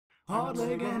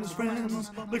Hardleg and his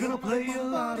friends, they're gonna play a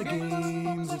lot of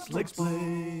games. It's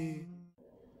Legsplay.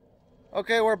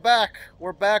 Okay, we're back.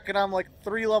 We're back, and I'm like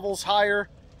 3 levels higher.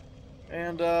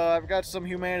 And I've got some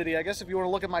humanity. I guess if you want to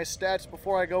look at my stats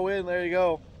before I go in, there you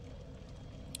go.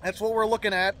 That's what we're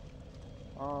looking at.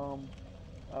 Oh,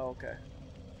 okay.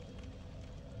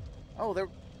 Oh, there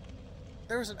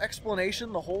was an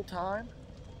explanation the whole time?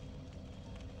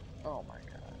 Oh my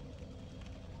god.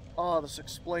 Oh, this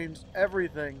explains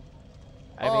everything.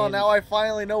 I mean, now I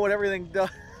finally know what everything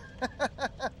does.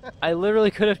 I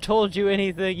literally could have told you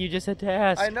anything, you just had to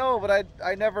ask. I know, but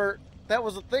I never... That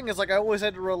was the thing, is like I always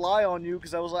had to rely on you,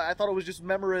 because I thought it was just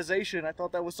memorization. I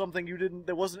thought that was something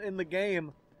that wasn't in the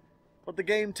game. But the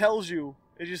game tells you.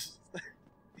 It just...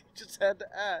 you just had to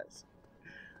ask.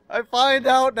 I find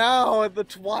out now at the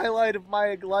twilight of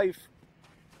my life.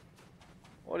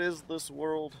 What is this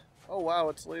world? Oh wow,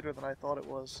 it's later than I thought it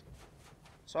was.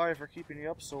 Sorry for keeping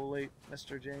you up so late,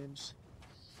 Mr. James.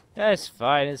 That's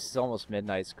fine, it's almost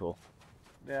midnight, it's cool.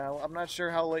 Yeah, I'm not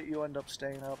sure how late you end up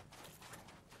staying up.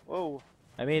 Whoa.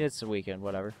 I mean, it's a weekend,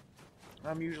 whatever.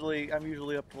 I'm usually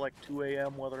up to like 2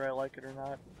 a.m. whether I like it or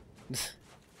not.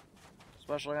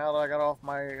 Especially now that I got off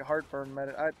my heartburn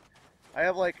I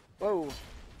have like, whoa.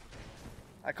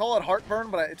 I call it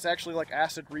heartburn, but it's actually like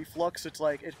acid reflux. It's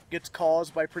like, it gets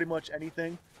caused by pretty much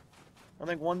anything. I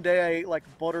think one day I ate like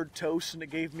buttered toast and it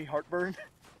gave me heartburn.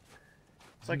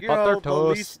 It's like, you know,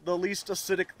 the least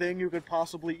acidic thing you could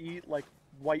possibly eat, like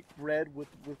white bread with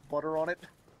butter on it.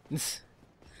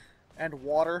 And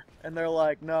water. And they're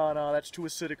like, no, that's too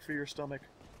acidic for your stomach.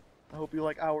 I hope you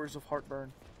like hours of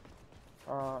heartburn.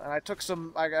 And I took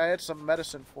some, I had some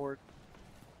medicine for it.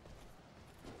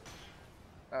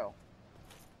 Oh.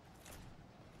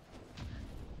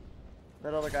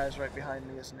 That other guy's right behind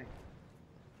me, isn't he?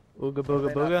 Ooga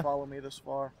booga booga? Not follow me this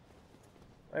far.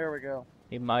 There we go.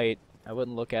 He might. I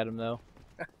wouldn't look at him, though.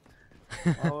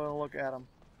 I wouldn't look at him.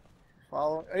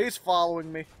 He's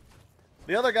following me.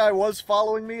 The other guy was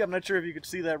following me. I'm not sure if you could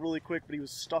see that really quick, but he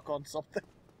was stuck on something.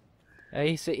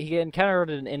 He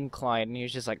encountered an incline, and he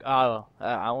was just like, oh,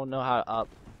 I don't know how to up.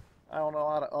 I don't know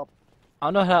how to up. I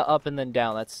don't know how to up and then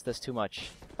down. That's too much.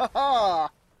 Ha-ha!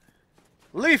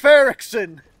 Leif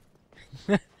Erikson!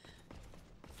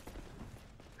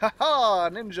 Ha-ha!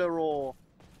 Ninja roll.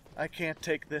 I can't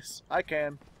take this. I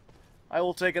can. I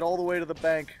will take it all the way to the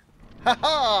bank.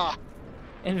 Ha-ha!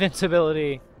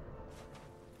 Invincibility.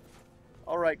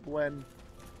 Alright, Gwyn.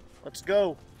 Let's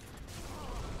go.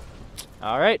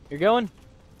 Alright, you're going.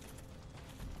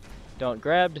 Don't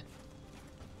grabbed.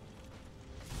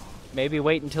 Maybe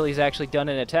wait until he's actually done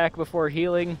an attack before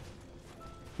healing.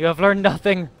 You have learned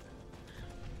nothing.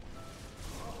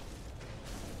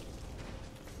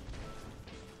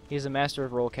 He's a master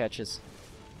of roll catches.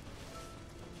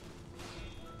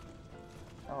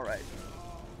 Alright.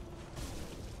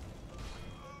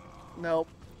 Nope.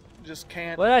 Just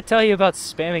can't. What did I tell you about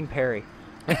spamming parry?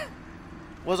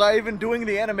 Was I even doing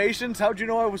the animations? How'd you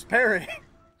know I was parrying?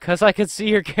 Because I could see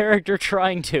your character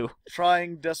trying to.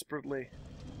 Trying desperately.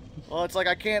 Well, it's like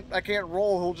I can't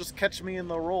roll. He'll just catch me in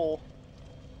the roll.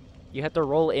 You have to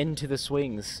roll into the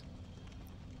swings.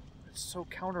 It's so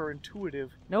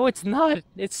counterintuitive. No, it's not.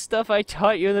 It's stuff I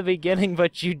taught you in the beginning,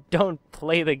 but you don't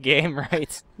play the game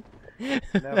right.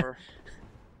 Never.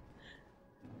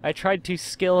 I tried to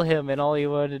skill him, and all he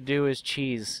wanted to do is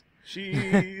cheese.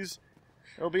 Cheese.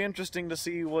 It'll be interesting to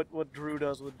see what Drew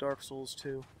does with Dark Souls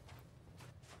 2.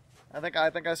 I think I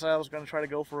said I was going to try to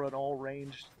go for an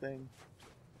all-ranged thing.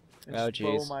 And just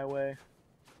blow my way.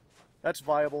 That's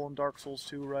viable in Dark Souls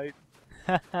 2, right?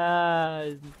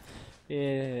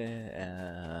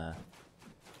 Yeah.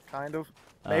 Kind of.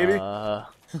 Maybe.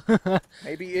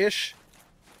 Maybe-ish.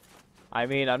 I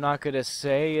mean, I'm not gonna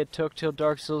say it took till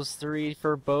Dark Souls 3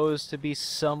 for bows to be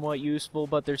somewhat useful,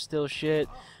 but they're still shit.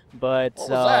 But, what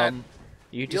was that?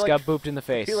 You just got booped in the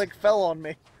face. He, like, fell on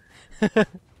me.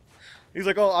 He's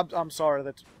like, oh, I'm sorry,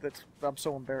 I'm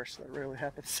so embarrassed that really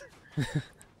happens.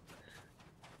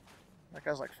 That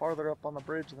guy's, like, farther up on the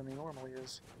bridge than he normally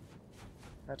is.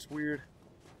 That's weird.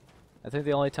 I think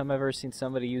the only time I've ever seen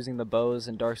somebody using the bows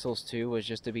in Dark Souls 2 was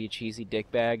just to be a cheesy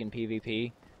dickbag in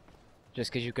PvP. Just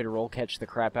because you could roll catch the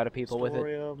crap out of people with it.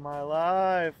 Story of my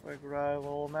life, I drive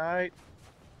all night.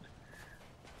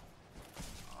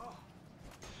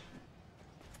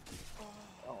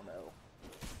 Oh no.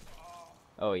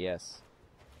 Oh yes.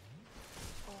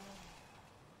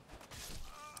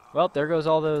 Well, there goes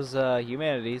all those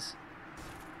humanities.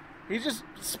 He's just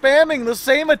spamming the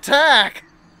same attack!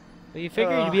 Well, you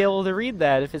figure you'd be able to read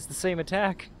that if it's the same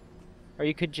attack. Or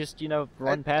you could just, you know,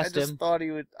 run past him. I just thought he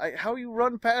would... how you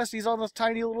run past? He's on this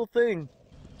tiny little thing.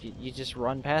 You just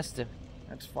run past him.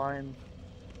 That's fine.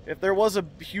 If there was a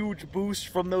huge boost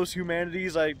from those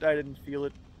humanities, I didn't feel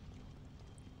it.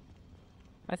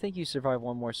 I think you survived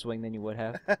one more swing than you would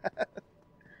have. That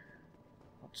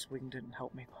swing didn't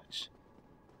help me much.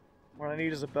 What I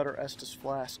need is a better Estus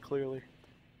Flask, clearly.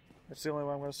 That's the only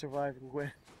way I'm going to survive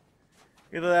Gwyn.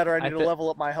 Either that or I need to level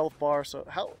up my health bar, so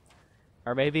how...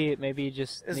 Or maybe you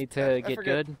just need to get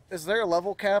good. Is there a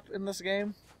level cap in this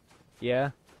game?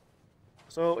 Yeah.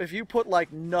 So if you put,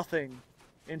 like, nothing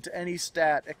into any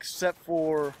stat except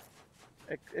for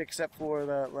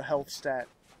the health stat,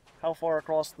 how far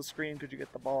across the screen could you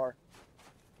get the bar?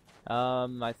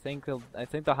 I think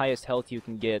the highest health you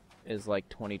can get is like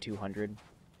 2200.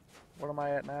 What am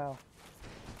I at now?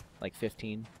 Like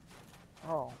 15.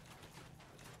 Oh.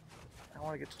 I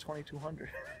want to get to 2200.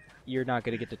 You're not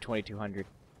going to get to 2200.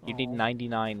 You'd need Oh.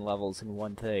 99 levels in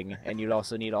one thing, and you'd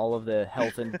also need all of the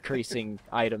health increasing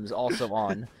items also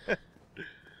on.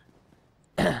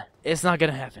 It's not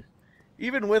going to happen.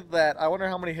 Even with that, I wonder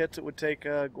how many hits it would take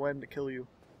Gwyn to kill you.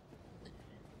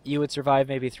 You would survive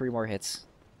maybe 3 more hits.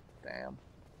 Damn.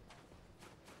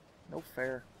 No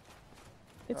fair.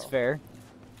 It's fair.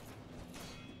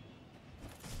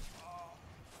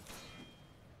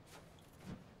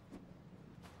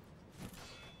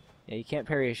 Yeah, you can't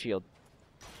parry a shield.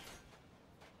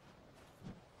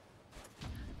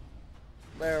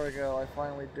 There we go, I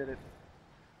finally did it.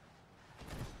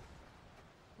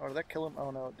 Oh, did that kill him?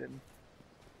 Oh no, it didn't.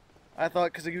 I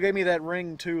thought, because you gave me that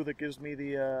ring too that gives me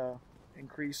the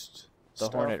increased The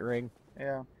stuff. Hornet Ring.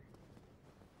 Yeah,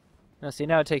 No, see,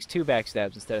 now it takes 2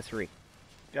 backstabs instead of 3.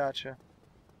 gotcha.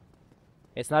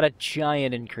 It's not a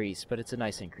giant increase, but it's a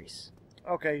nice increase.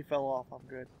 Okay, he fell off, I'm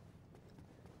good.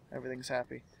 Everything's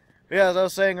happy. But yeah, as I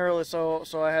was saying earlier, so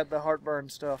I had the heartburn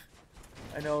stuff.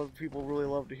 I know people really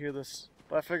love to hear this,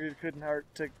 but I figured it couldn't hurt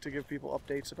to give people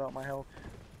updates about my health.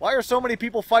 Why are so many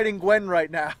people fighting Gwyn right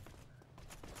now?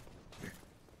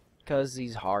 Because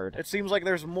he's hard. It seems like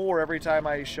there's more every time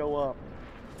I show up.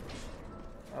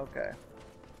 Okay.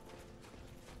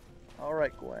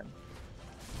 Alright, Gwyn.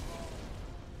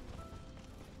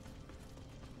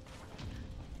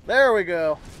 There we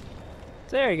go.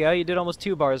 There you go, you did almost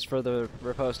 2 bars for the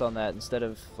riposte on that instead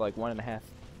of like 1.5.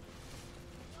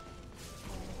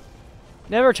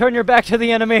 Never turn your back to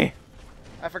the enemy!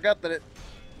 I forgot that it...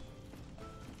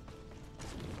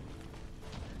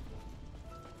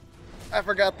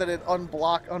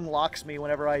 unlocks me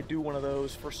whenever I do one of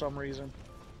those for some reason.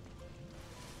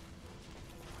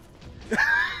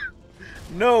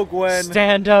 No, Gwyn.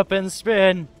 Stand up and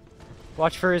spin!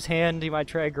 Watch for his hand, he might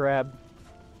try to grab.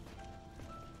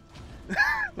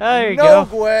 There you No,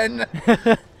 go. Gwyn.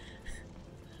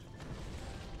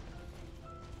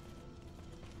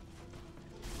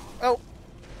 Oh.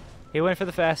 He went for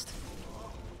the fast.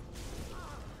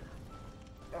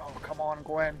 Oh, come on,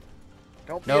 Gwyn.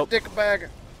 Don't Nope. be a dickbag.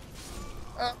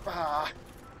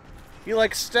 He,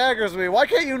 like, staggers me. Why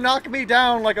can't you knock me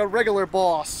down like a regular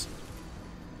boss?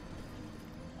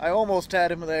 I almost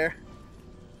had him there.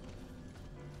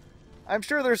 I'm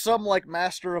sure there's some, like,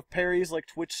 master of parries, like,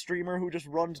 Twitch streamer who just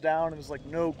runs down and is like,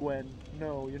 no, Gwyn.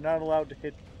 No, you're not allowed to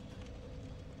hit.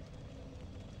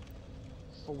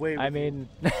 Away with I mean...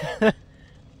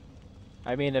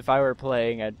 I mean, if I were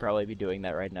playing, I'd probably be doing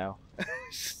that right now.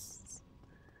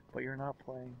 But you're not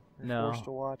playing. You're No. forced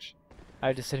to watch. I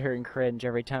have to sit here and cringe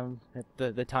every time at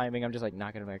the timing. I'm just like,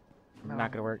 not gonna work. No.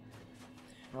 Not gonna work.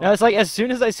 No. No, it's like, as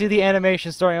soon as I see the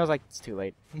animation starting, I was like, it's too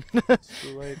late. It's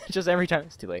too late. Just every time,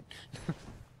 it's too late.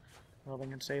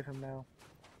 Nothing can save him now.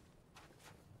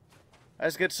 I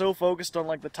just get so focused on,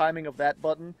 like, the timing of that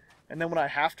button, and then when I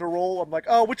have to roll, I'm like,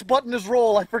 oh, which button is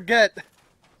roll? I forget.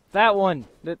 That one!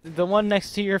 The one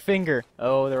next to your finger.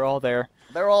 Oh, they're all there.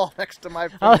 They're all next to my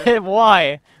finger.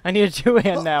 Why? I need a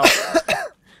 2-hand now.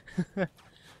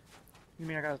 You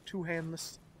mean I got a 2-hand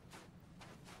this?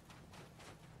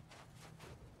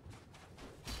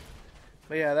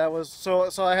 But yeah, that was... So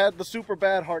I had the super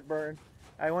bad heartburn.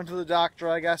 I went to the doctor,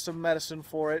 I got some medicine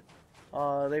for it.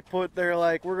 They're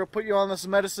like, we're gonna put you on this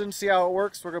medicine, see how it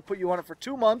works. We're gonna put you on it for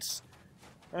 2 months.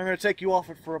 And I'm gonna take you off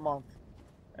it for a month.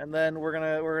 And then we're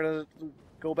gonna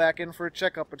go back in for a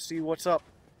checkup and see what's up.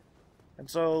 And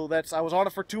so I was on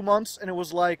it for 2 months, and it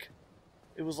was like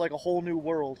a whole new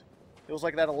world. It was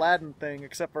like that Aladdin thing,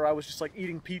 except for I was just like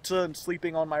eating pizza and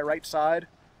sleeping on my right side,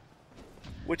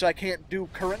 which I can't do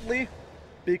currently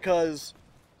because,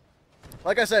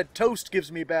 like I said, toast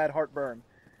gives me bad heartburn.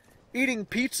 Eating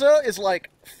pizza is like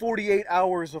 48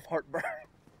 hours of heartburn.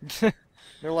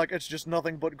 They're like, it's just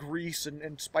nothing but grease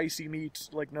and spicy meats.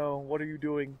 Like, no, what are you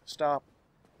doing? Stop.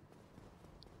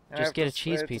 Just get a I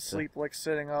cheese have to pizza. sleep like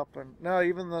sitting up, and no,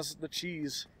 even the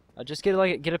cheese. Just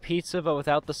get a pizza, but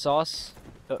without the sauce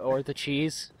or the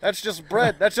cheese. That's just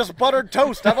bread. That's just buttered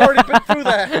toast. I've already been through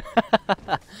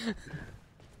that.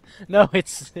 No,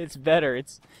 it's better.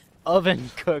 It's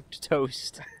oven cooked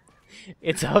toast.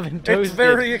 It's oven toasted. It's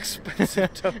very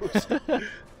expensive toast.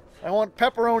 I want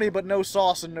pepperoni, but no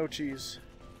sauce and no cheese.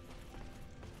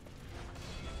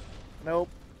 Nope.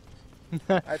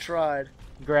 I tried.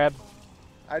 Grab.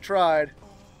 I tried.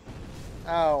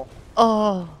 Ow.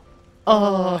 Oh.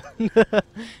 Oh.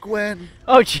 Gwyn.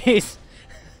 Oh, jeez.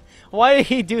 Why did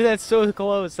he do that so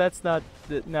close? That's not...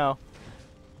 No.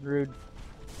 Rude.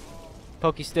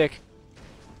 Pokey stick.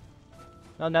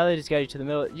 Oh, now they just got you to the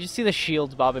middle. You see the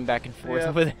shields bobbing back and forth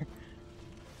over there.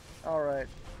 Alright.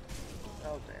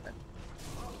 Oh, damn it.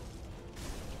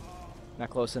 Not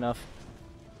close enough.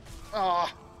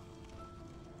 Ah.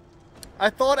 I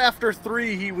thought after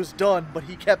 3 he was done, but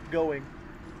he kept going.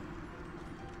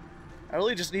 I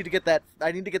really just need to get that...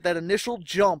 I need to get that initial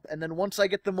jump, and then once I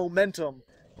get the momentum,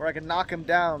 where I can knock him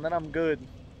down, then I'm good.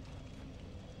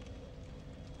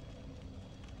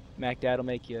 Mac Dad'll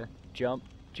make you jump,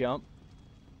 jump.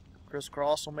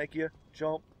 Crisscross will make you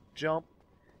jump, jump.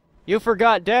 You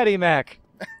forgot Daddy Mac.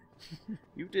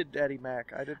 You did Daddy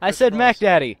Mac. I did. I said Mac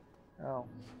Daddy. Oh.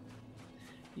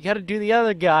 You gotta do the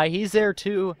other guy. He's there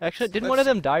too. Actually, didn't one of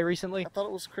them die recently? I thought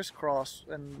it was Crisscross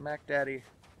and Mac Daddy.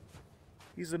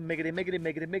 He's a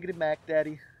miggity Mac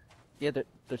Daddy. Yeah,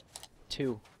 there's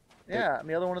 2. Yeah, and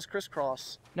the other one is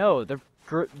Crisscross. No,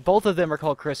 both of them are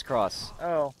called Crisscross.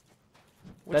 Oh.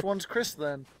 Which one's Chris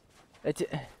then? I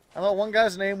thought one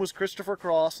guy's name was Christopher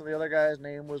Cross and the other guy's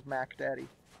name was Mac Daddy.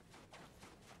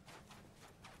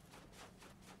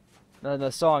 In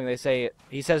the song, they say,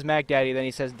 he says Mac Daddy, then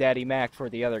he says Daddy Mac for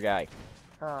the other guy.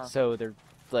 Huh. So they're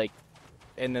like,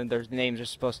 and then their names are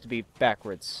supposed to be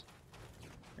backwards.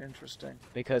 Interesting.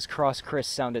 Because Cross Chris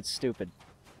sounded stupid.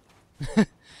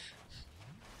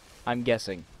 I'm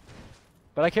guessing.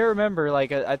 But I can't remember,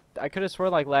 like, I could have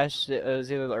sworn, like, it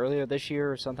was either earlier this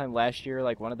year or sometime last year,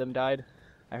 like, one of them died.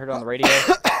 I heard it on the radio.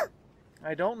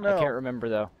 I don't know. I can't remember,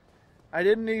 though. I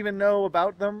didn't even know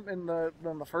about them in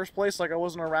the first place. Like, I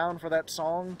wasn't around for that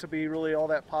song to be really all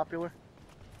that popular.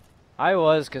 I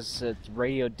was, because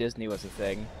Radio Disney was a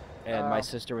thing, and my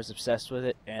sister was obsessed with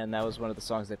it, and that was one of the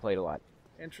songs they played a lot.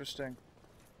 Interesting.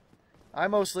 I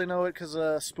mostly know it because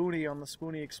Spoonie on the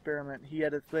Spoonie Experiment, he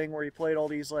had a thing where he played all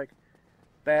these, like,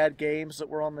 bad games that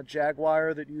were on the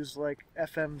Jaguar that used, like,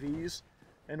 FMVs,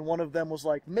 and one of them was,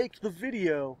 like, make the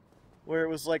video, where it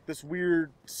was, like, this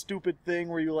weird, stupid thing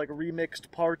where you, like,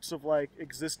 remixed parts of, like,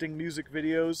 existing music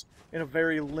videos in a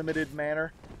very limited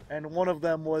manner, and one of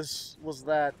them was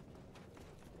the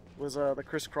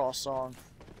Crisscross song.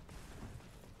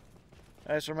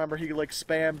 I just remember he, like,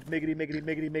 spammed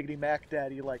miggity Mac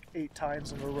Daddy, like, 8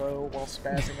 times in a row while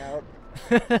spazzing out.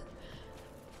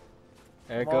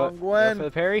 There, Come on, Gwyn. go for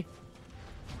the parry.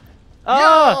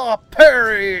 Oh,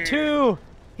 parry! 2!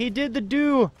 He did the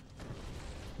do!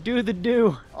 Do the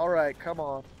do. Alright, come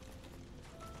on.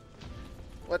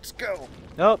 Let's go.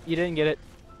 Nope, you didn't get it.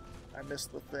 I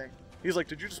missed the thing. He's like,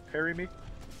 did you just parry me?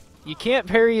 You can't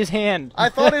parry his hand. I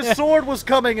thought his sword was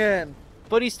coming in!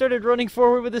 But he started running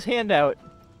forward with his hand out.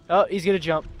 Oh, he's gonna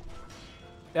jump.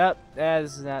 Yep,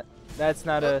 that's not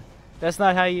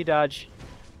how you dodge.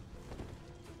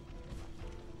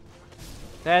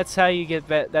 That's how you get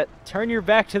turn your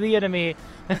back to the enemy.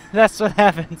 That's what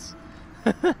happens.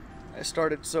 I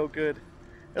started so good.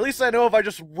 At least I know if I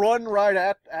just run right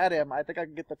at him, I think I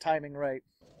can get the timing right.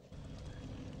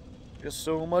 Just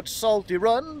so much salty,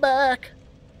 run back!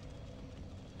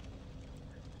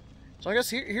 So I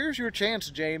guess here's your chance,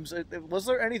 James. Was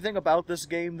there anything about this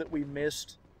game that we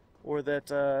missed? Or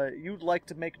that you'd like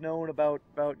to make known about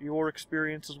your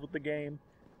experiences with the game?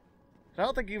 I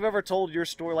don't think you've ever told your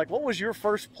story. Like, what was your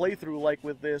first playthrough like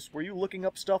with this? Were you looking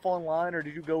up stuff online, or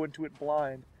did you go into it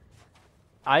blind?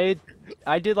 I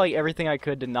did like everything I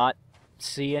could to not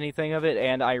see anything of it,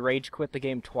 and I rage quit the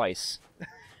game twice.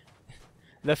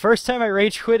 The first time I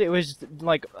rage quit, it was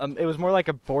like it was more like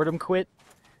a boredom quit,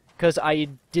 because I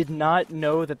did not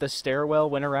know that the stairwell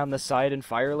went around the side in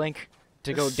Firelink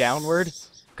to go downward,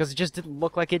 because it just didn't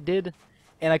look like it did,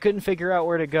 and I couldn't figure out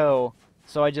where to go,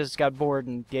 so I just got bored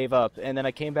and gave up. And then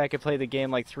I came back and played the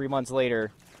game like 3 months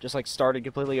later, just like started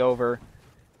completely over,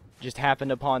 just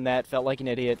happened upon that, felt like an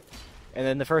idiot. And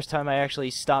then the first time I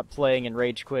actually stopped playing and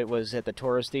rage quit was at the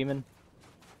Tauros Demon,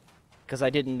 because I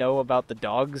didn't know about the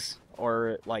dogs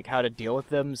or like how to deal with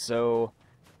them. So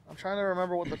I'm trying to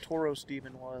remember what the Tauros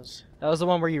Demon was. that was the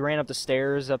one where you ran up the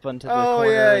stairs up onto the Oh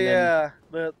corner. yeah, and yeah.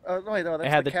 No, wait, no, that's the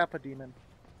had Kappa Demon.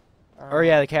 Or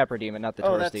yeah, the Capra demon, not the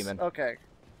Oh, Taurus that's demon. okay.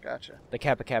 Gotcha. The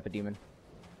Kappa demon.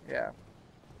 Yeah.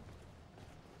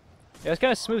 It was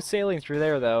kind of smooth sailing through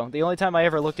there, though. The only time I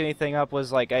ever looked anything up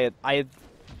was like I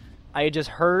had just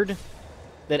heard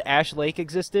that Ash Lake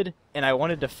existed, and I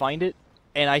wanted to find it,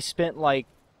 and I spent like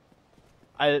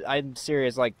I'm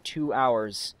serious, like 2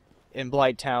 hours in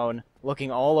Blighttown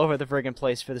looking all over the friggin'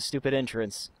 place for the stupid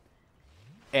entrance.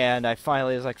 And I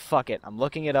finally was like, fuck it, I'm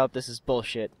looking it up, this is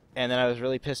bullshit. And then I was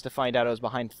really pissed to find out I was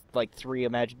behind like 3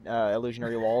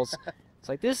 illusionary walls. It's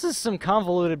like, this is some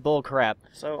convoluted bull crap.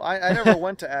 So I never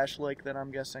went to Ash Lake then,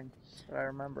 I'm guessing. That I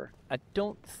remember. I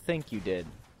don't think you did.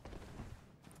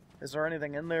 Is there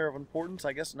anything in there of importance?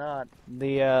 I guess not.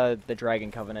 The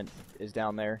Dragon Covenant is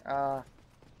down there.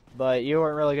 But you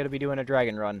weren't really going to be doing a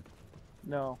dragon run.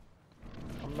 No.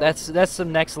 That's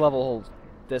some next level.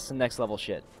 That's some next level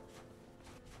shit.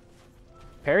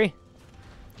 Parry?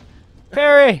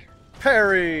 Parry!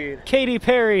 Parried! Katie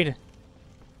parried!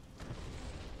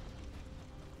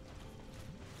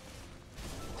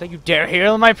 So you dare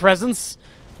heal my presence?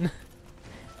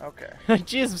 Okay.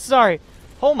 Jeez, I'm sorry.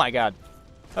 Oh my god.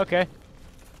 Okay.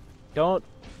 Don't.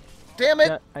 Damn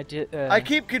it! I did. I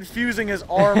keep confusing his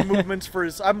arm movements for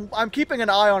his. I'm keeping an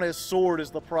eye on his sword is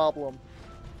the problem.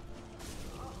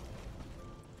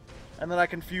 And then I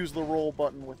confuse the roll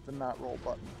button with the not roll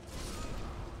button.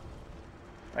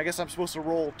 I guess I'm supposed to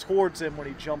roll towards him when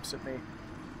he jumps at me.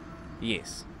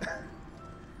 Yes.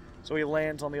 So he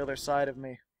lands on the other side of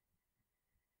me.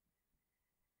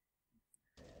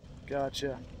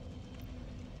 Gotcha.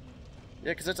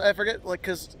 Yeah, because I forget, like,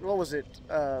 because, what was it?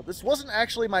 This wasn't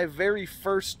actually my very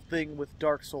first thing with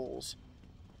Dark Souls.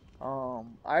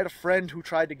 I had a friend who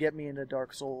tried to get me into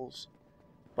Dark Souls.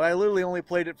 But I literally only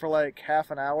played it for, like,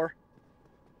 half an hour.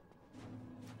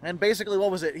 And basically,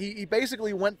 what was it? He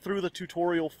basically went through the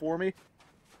tutorial for me.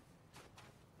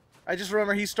 I just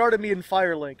remember he started me in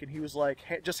Firelink, and he was like,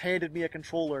 just handed me a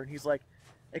controller, and he's like,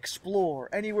 explore,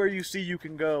 anywhere you see you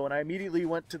can go. And I immediately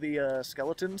went to the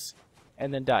skeletons.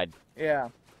 And then died. Yeah.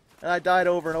 And I died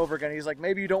over and over again. He's like,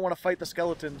 maybe you don't want to fight the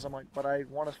skeletons. I'm like, but I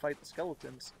want to fight the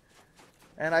skeletons.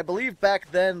 And I believe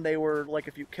back then they were, like,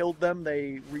 if you killed them,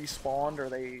 they respawned, or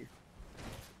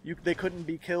they couldn't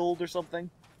be killed or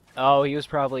something. Oh, he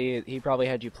probably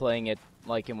had you playing it,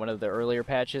 like, in one of the earlier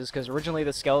patches, because originally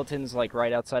the skeletons, like,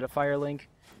 right outside of Firelink,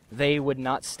 they would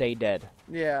not stay dead.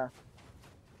 Yeah.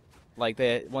 Like,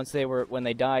 when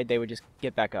they died, they would just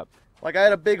get back up. Like, I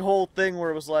had a big whole thing where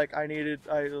it was like, I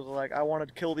wanted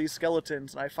to kill these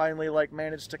skeletons, and I finally, like,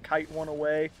 managed to kite one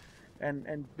away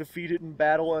and defeat it in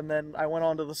battle, and then I went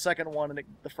on to the second one, and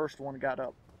the first one got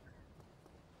up.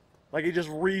 Like, he just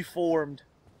reformed.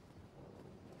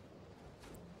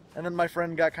 And then my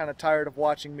friend got kind of tired of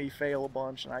watching me fail a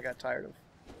bunch, and I got tired of...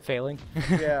 Failing?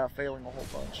 Yeah, failing a whole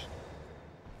bunch.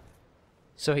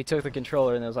 So he took the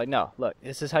controller and was like, no, look,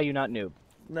 this is how you not noob.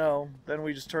 No, then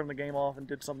we just turned the game off and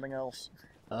did something else.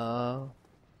 Oh.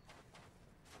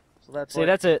 So that's See,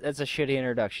 like, that's a shitty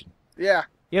introduction. Yeah.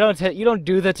 You don't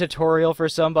do the tutorial for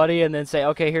somebody and then say,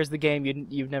 okay, here's the game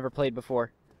you've never played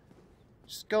before.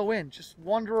 Just go in. Just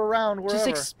wander around wherever. Just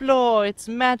explore. It's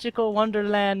magical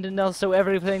wonderland, and also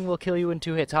everything will kill you in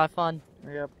 2 hits. Have fun.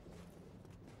 Yep.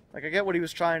 Like, I get what he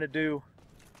was trying to do.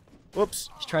 Whoops.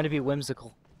 He's trying to be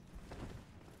whimsical.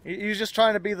 He was just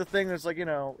trying to be the thing that's like, you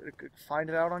know, find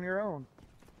it out on your own.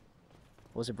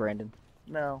 Was it Brandon?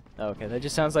 No. Oh, okay, that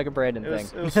just sounds like a Brandon thing.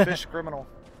 It was Fish Criminal.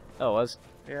 Oh, it was?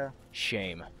 Yeah.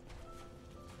 Shame.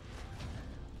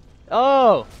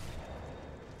 Oh!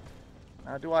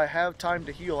 Now, do I have time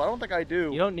to heal? I don't think I do.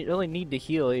 You don't really need to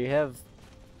heal. You have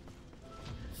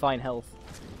fine health.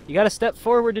 You gotta step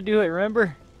forward to do it,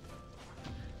 remember?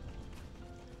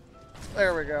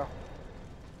 There we go.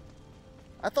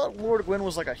 I thought Lord Gwyn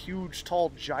was like a huge,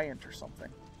 tall giant or something.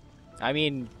 I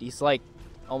mean, he's like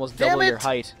almost Damn double it! your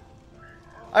height.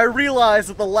 I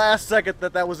realized at the last second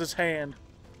that that was his hand.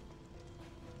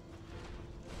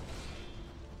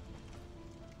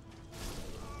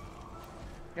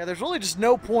 Yeah, there's really just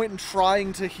no point in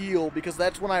trying to heal, because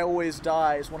that's when I always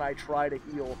die, is when I try to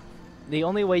heal. The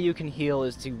only way you can heal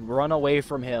is to run away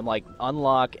from him, like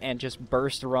unlock and just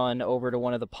burst run over to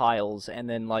one of the piles, and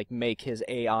then like make his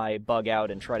AI bug out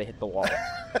and try to hit the wall.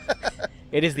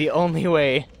 It is the only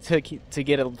way to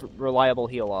get a reliable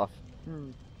heal off.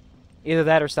 Either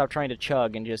that or stop trying to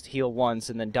chug and just heal once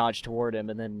and then dodge toward him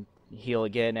and then heal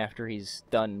again after he's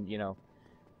done, you know,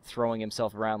 throwing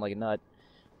himself around like a nut.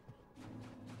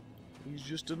 He's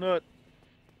just a nut.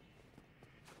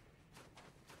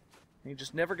 He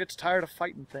just never gets tired of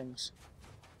fighting things.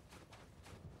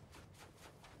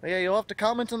 But yeah, you'll have to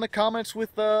comment in the comments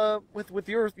with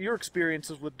your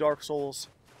experiences with Dark Souls.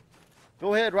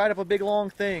 Go ahead, write up a big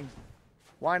long thing.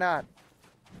 Why not?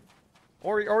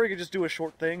 Or you could just do a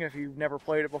short thing if you've never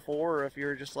played it before, or if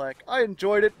you're just like, I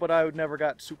enjoyed it, but I never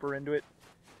got super into it.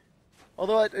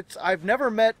 Although I've never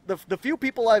met the few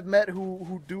people I've met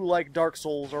who do like Dark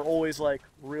Souls are always like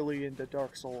really into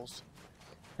Dark Souls.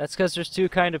 That's because there's two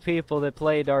kind of people that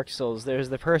play Dark Souls. There's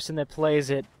the person that plays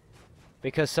it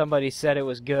because somebody said it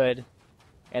was good,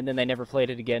 and then they never played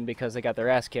it again because they got their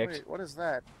ass kicked. Wait, what is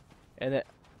that? And then,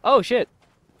 oh shit!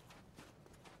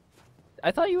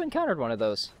 I thought you encountered one of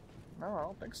those. No, I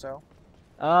don't think so.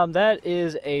 That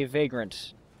is a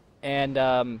vagrant,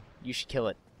 and you should kill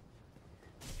it.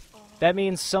 That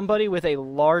means somebody with a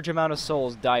large amount of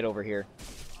souls died over here.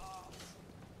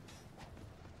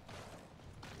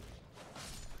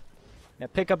 Now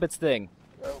pick up its thing.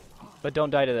 But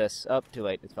don't die to this. Oh, too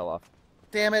late. It fell off.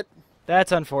 Damn it.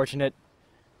 That's unfortunate.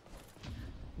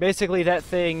 Basically, that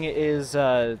thing is,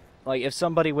 like, if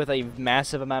somebody with a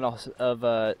massive amount of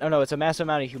oh no, it's a massive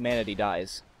amount of humanity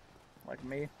dies. Like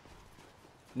me?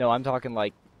 No, I'm talking,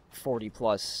 like,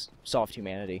 40+ soft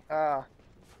humanity. Ah.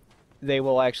 They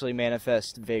will actually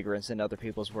manifest vagrants in other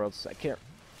people's worlds. I can't...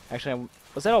 Actually,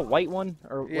 was that a white one?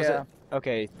 Or was Yeah. it...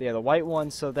 Okay, yeah, the white one,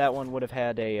 so that one would have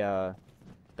had a,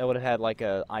 that would have had, like,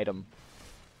 a item.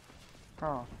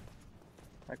 Huh.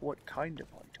 Like what kind of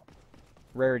item?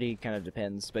 Rarity kind of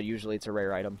depends, but usually it's a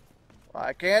rare item.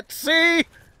 I can't see!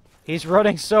 He's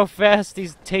running so fast,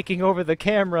 he's taking over the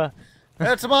camera.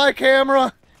 That's my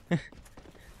camera!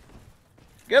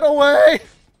 Get away!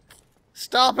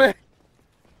 Stop it!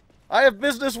 I have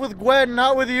business with Gwyn,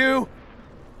 not with you!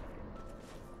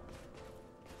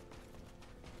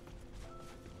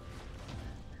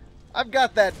 I've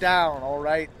got that down,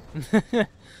 alright?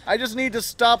 I just need to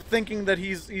stop thinking that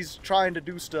he's trying to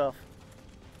do stuff.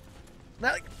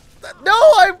 No,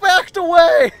 I backed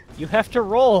away! You have to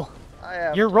roll.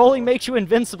 Your rolling makes you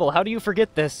invincible. How do you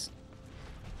forget this?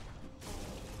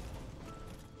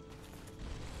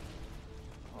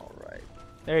 Alright.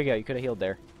 There you go. You could have healed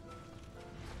there.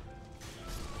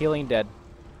 Healing dead.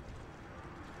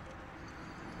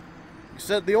 You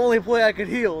said the only way I could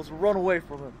heal is run away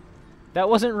from him. That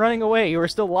wasn't running away. You were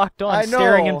still locked on, I know.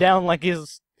 staring him down like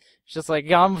he's just like,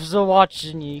 I'm still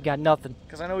watching you. You got nothing.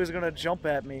 Because I know he's going to jump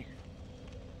at me.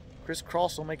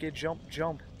 Crisscross will make you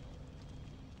jump.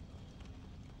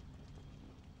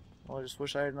 Well, I just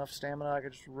wish I had enough stamina. I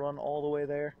could just run all the way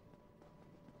there.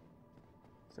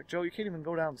 It's like, Joe, you can't even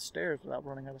go down the stairs without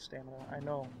running out of stamina. I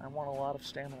know. I want a lot of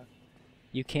stamina.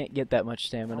 You can't get that much I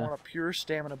stamina. want a pure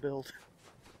stamina build.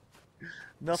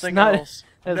 Nothing not- else.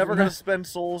 I'm never going to spend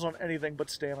souls on anything but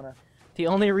stamina. The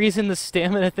only reason the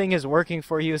stamina thing is working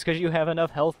for you is because you have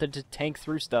enough health to tank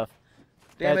through stuff.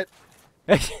 Damn it.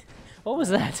 What was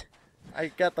that? I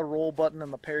got the roll button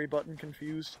and the parry button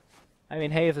confused. I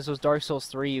mean, hey, if this was Dark Souls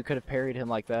 3, you could have parried him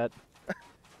like that.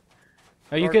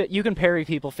 Or you can parry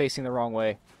people facing the wrong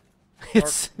way.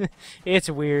 It's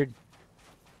weird.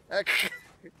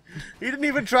 He didn't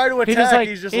even try to attack.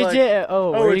 He's just like,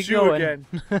 oh, where it's you you going?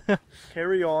 again.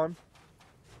 Carry on.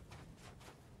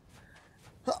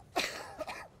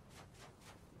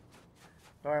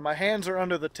 Alright, my hands are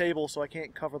under the table, so I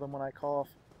can't cover them when I cough.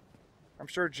 I'm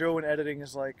sure Joe in editing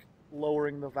is like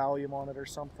lowering the volume on it or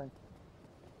something.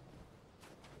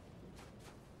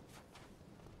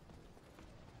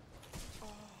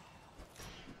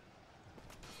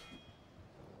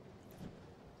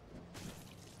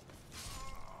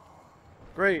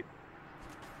 Great.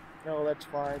 No, that's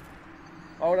fine.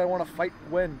 Why would I want to fight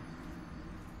Gwyn?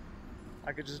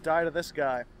 I could just die to this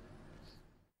guy.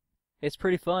 It's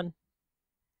pretty fun.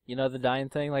 You know, the dying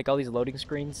thing, like all these loading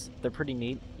screens, they're pretty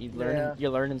neat. You're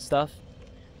learning stuff.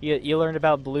 You learned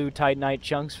about blue Titanite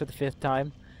chunks for the 5th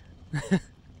time.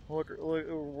 Look,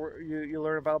 you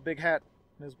learn about Big Hat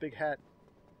and his big hat.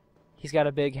 He's got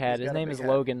a big hat. His name is hat.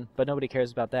 Logan, but nobody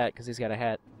cares about that because he's got a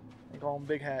hat. They call him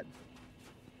Big Hat.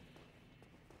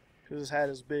 Because his hat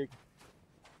is big.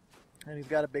 And he's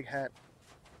got a big hat.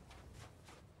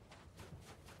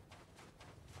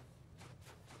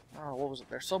 Oh, what was it?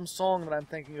 There's some song that I'm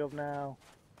thinking of now.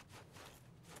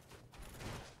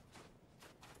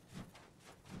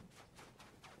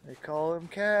 They call him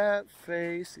Cat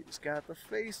Face. He's got the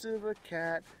face of a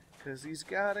cat. Because he's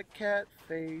got a cat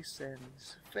face and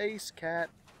he's face cat.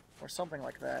 Or something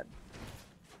like that.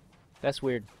 That's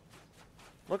weird.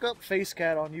 Look up Face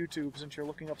Cat on YouTube since you're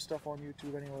looking up stuff on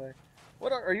YouTube anyway.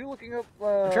 What are you looking up?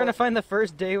 I'm trying to find the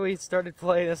first day we started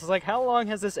playing this. It's like, how long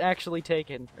has this actually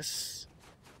taken? It's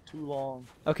too long.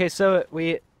 Okay, so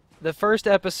the first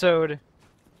episode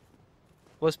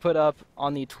was put up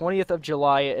on the 20th of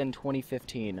July in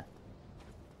 2015.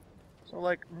 So,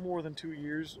 like, more than 2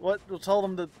 years. What? We'll tell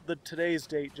them the today's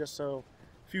date just so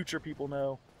future people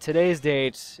know. Today's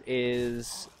date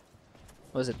is...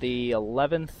 Was it the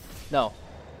 11th? No.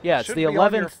 Yeah, it's the 11th.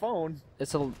 On your phone.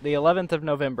 It's the 11th of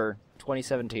November,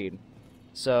 2017.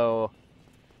 So...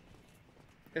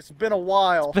 It's been a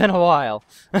while. It's been a while.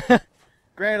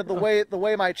 Granted, the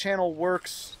way my channel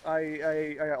works,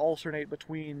 I alternate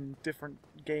between different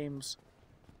games.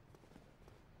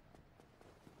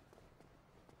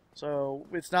 So,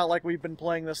 it's not like we've been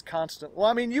playing this constant. Well,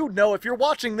 I mean, you know, if you're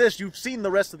watching this, you've seen the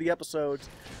rest of the episodes.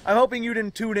 I'm hoping you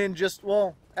didn't tune in just,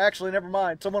 well, actually, never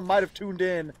mind. Someone might have tuned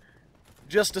in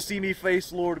just to see me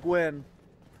face Lord Gwyn.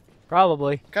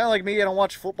 Probably. Kind of like me, I don't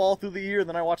watch football through the year,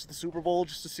 then I watch the Super Bowl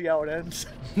just to see how it ends.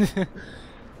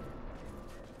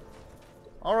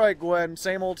 Alright, Gwyn,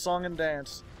 same old song and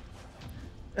dance.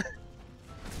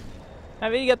 I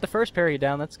mean, you got the first parry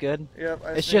down, that's good. Yep,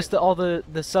 it's just all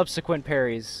the subsequent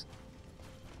parries.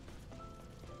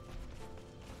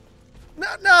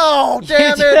 No,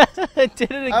 damn it! I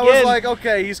did it again. I was like,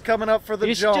 okay, he's coming up for the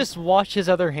you jump. You should just watch his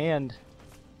other hand.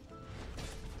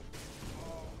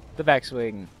 The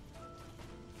backswing.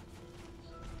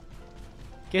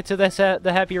 Get to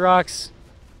the happy rocks.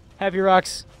 Happy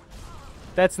rocks.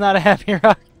 That's not a happy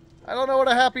rock. I don't know what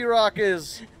a happy rock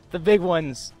is. The big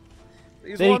ones.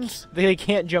 These ones? They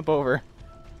can't jump over.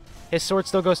 His sword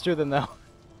still goes through them, though.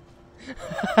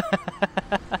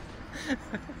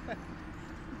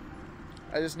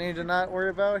 I just need to not worry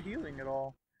about healing at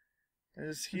all.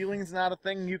 Healing's not a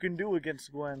thing you can do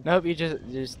against Gwyn. Nope, you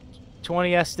just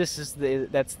 20 Estus is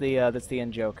that's the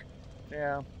end joke.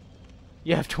 Yeah.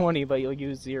 You have 20, but you'll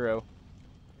use 0.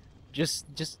 Just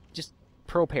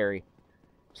pro parry.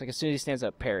 It's like as soon as he stands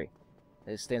up, parry.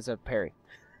 It stands up, parry.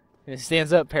 It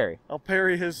stands up, parry. I'll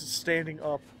parry his standing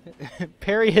up.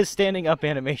 Parry his standing up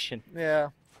animation. Yeah.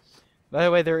 By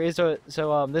the way, there is a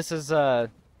this is a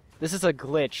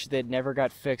glitch that never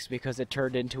got fixed because it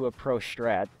turned into a pro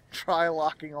strat. Try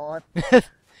locking on.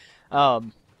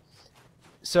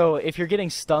 So if you're getting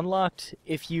stun locked,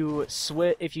 if you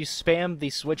spam the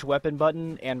switch weapon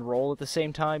button and roll at the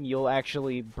same time, you'll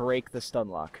actually break the stun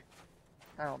lock.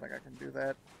 I don't think I can do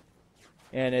that.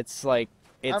 And it's like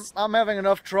I'm having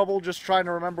enough trouble just trying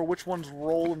to remember which one's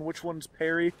roll and which one's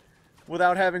parry,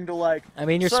 without having to like. I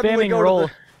mean, you're spamming roll.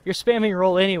 You're spamming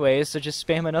roll anyways, so just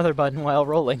spam another button while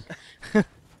rolling. Well,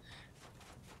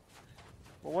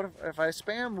 what if I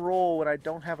spam roll when I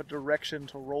don't have a direction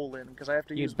to roll in? Because I have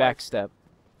to use backstep.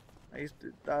 I used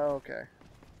to. Oh, okay.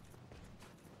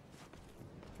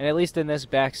 And at least in this,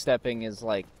 backstepping is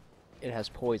like, it has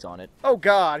poise on it. Oh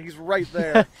God, he's right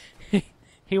there.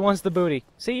 He wants the booty.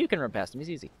 See, you can run past him. He's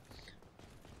easy.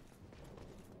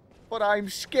 But I'm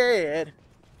scared.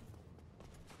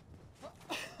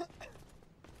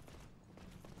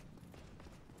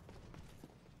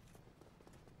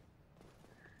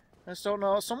 I just don't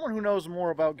know. Someone who knows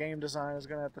more about game design is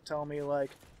gonna have to tell me,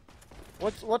 like,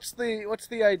 what's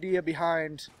the idea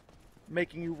behind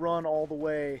making you run all the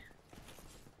way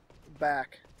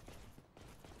back?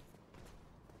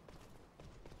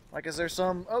 Like, is there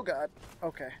some... Oh God.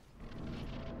 Okay.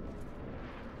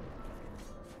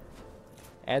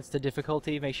 Adds to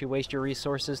difficulty, makes you waste your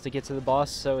resources to get to the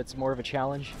boss, so it's more of a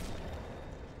challenge.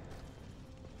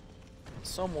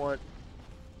 Somewhat.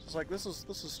 It's like, this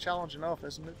is challenge enough,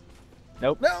 isn't it?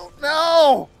 Nope. No!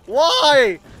 No!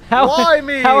 Why? Why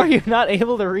me? How are you not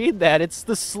able to read that? It's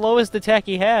the slowest attack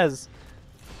he has.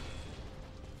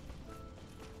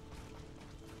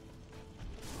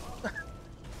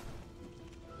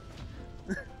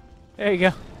 There you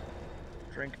go.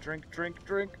 Drink, drink, drink,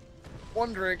 drink.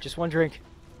 One drink. Just one drink.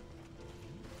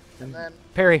 And then...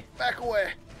 Parry. Back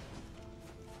away.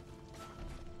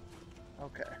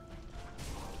 Okay.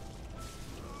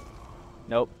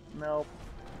 Nope. Nope.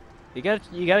 You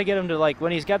gotta get him to, like,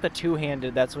 when he's got the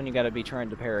two-handed, that's when you gotta be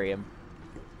trying to parry him.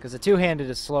 Because the two-handed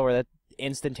is slower, that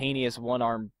instantaneous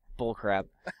one-arm bullcrap.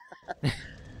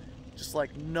 Just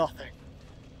like nothing.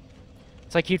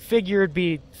 It's like you'd figure it'd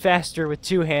be faster with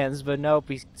two hands, but nope,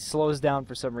 he slows down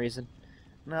for some reason.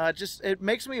 No, it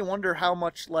makes me wonder how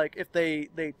much, like, if they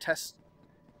test...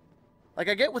 Like,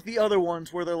 I get with the other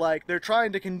ones where they're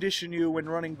trying to condition you when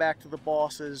running back to the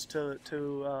bosses to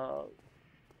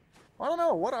I don't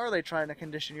know, what are they trying to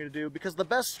condition you to do? Because the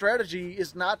best strategy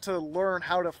is not to learn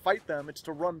how to fight them, it's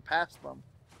to run past them.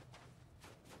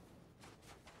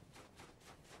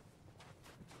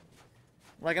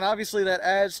 Like, and obviously that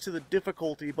adds to the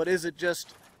difficulty, but is it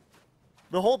just...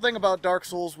 The whole thing about Dark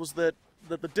Souls was that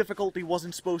the difficulty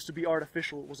wasn't supposed to be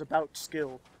artificial, it was about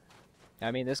skill.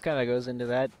 I mean, this kind of goes into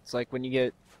that. It's like when you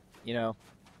get, you know,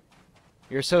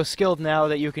 you're so skilled now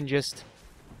that you can just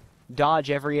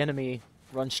dodge every enemy,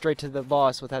 run straight to the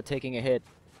boss without taking a hit.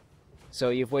 So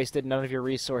you've wasted none of your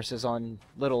resources on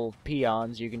little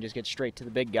peons. You can just get straight to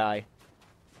the big guy.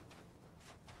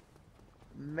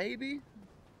 Maybe?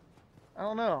 I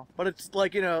don't know. But it's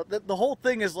like, you know, the whole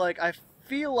thing is like, I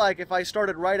feel like if I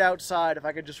started right outside, if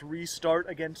I could just restart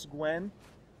against Gwyn,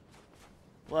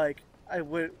 like, it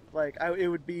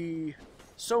would be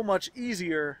so much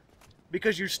easier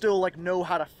because you still, like, know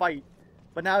how to fight.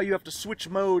 But now you have to switch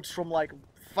modes from, like,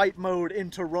 fight mode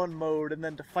into run mode and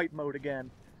then to fight mode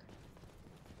again.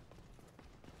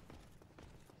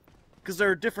 Because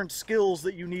there are different skills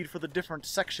that you need for the different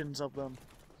sections of them.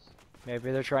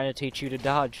 Maybe they're trying to teach you to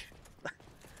dodge.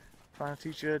 Trying to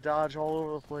teach you to dodge all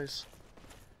over the place.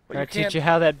 But Trying to teach you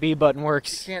how that B button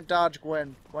works. You can't dodge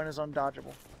Gwyn. Gwyn is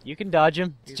undodgeable. You can dodge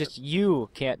him. It's just you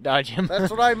can't dodge him.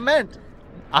 That's what I meant.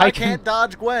 I can't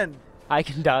dodge Gwyn. I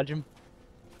can dodge him.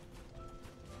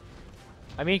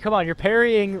 I mean, come on, you're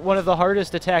parrying one of the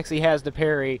hardest attacks he has to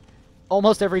parry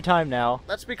almost every time now.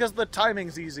 That's because the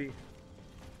timing's easy.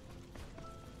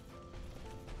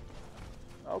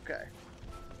 Okay.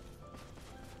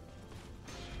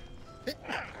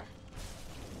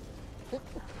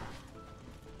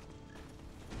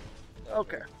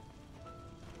 Okay.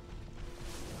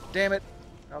 Damn it.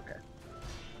 Okay.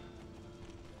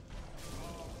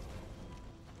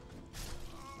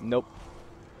 Nope.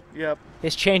 Yep.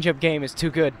 His change-up game is too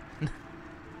good.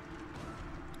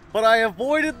 But I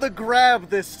avoided the grab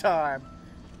this time.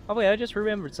 Oh wait, I just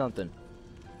remembered something.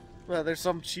 Well, there's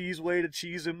some cheese way to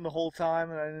cheese him the whole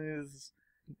time, and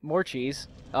More cheese.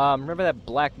 Remember that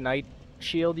Black Knight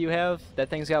shield you have? That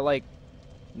thing's got like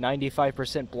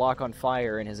 95% block on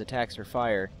fire, and his attacks are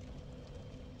fire.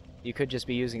 You could just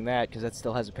be using that, because that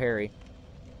still has a parry.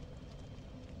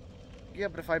 Yeah,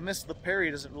 but if I miss the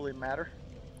parry, does it really matter?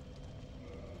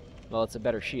 Well, it's a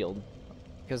better shield.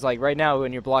 Because, like, right now,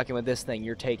 when you're blocking with this thing,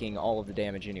 you're taking all of the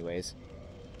damage anyways.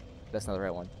 That's not the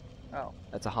right one. Oh.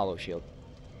 That's a hollow shield.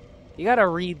 You gotta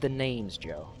read the names,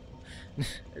 Joe.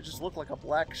 It just looked like a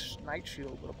black knight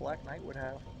shield that a black knight would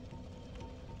have.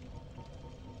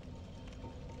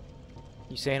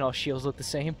 You saying all shields look the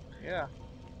same? Yeah.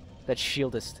 That's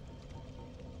shieldist.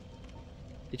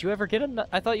 Did you ever get a...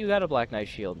 I thought you got a Black Knight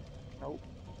shield. Nope.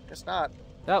 Guess not.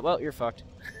 Oh, well, you're fucked.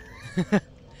 I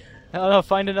don't know,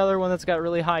 find another one that's got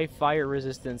really high fire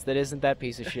resistance that isn't that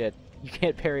piece of shit. You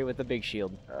can't parry with the big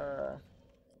shield.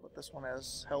 What this one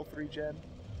has? Health regen.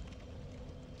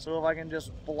 So if I can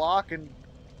just block and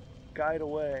guide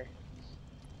away.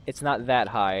 It's not that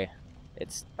high.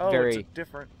 It's Oh, very... it's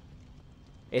different.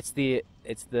 It's the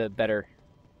better.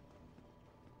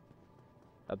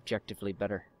 Objectively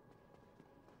better.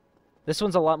 This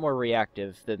one's a lot more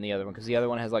reactive than the other one, because the other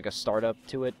one has like a startup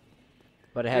to it,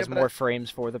 but it has more frames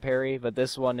for the parry. But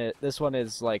this one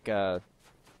is like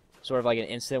sort of like an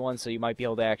instant one, so you might be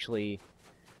able to actually...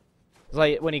 It's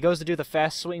like when he goes to do the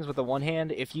fast swings with the one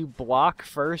hand, if you block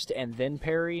first and then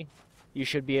parry, you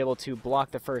should be able to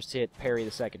block the first hit, parry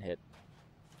the second hit.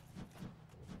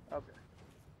 Okay.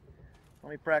 Let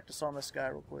me practice on this guy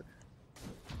real quick.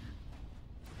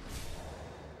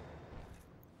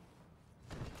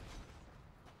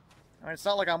 I mean, it's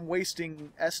not like I'm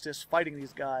wasting Estus fighting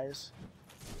these guys.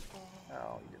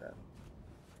 Oh, you do that.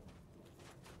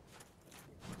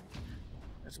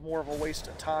 It's more of a waste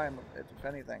of time, if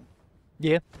anything.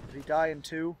 Yeah. Did he die in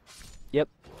 2? Yep.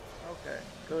 Okay,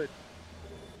 good.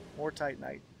 More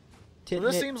Titanite. So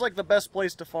this seems like the best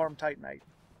place to farm Titanite.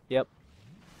 Yep.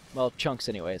 Well, chunks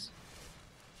anyways.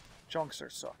 Chunks are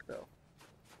suck, though.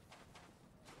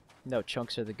 No,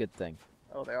 chunks are the good thing.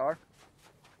 Oh, they are?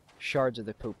 Shards are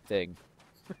the poop thing.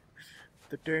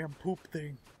 The damn poop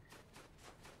thing.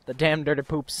 The damn dirty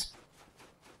poops.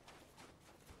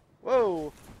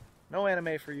 Whoa! No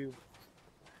anime for you.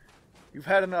 You've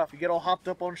had enough. You get all hopped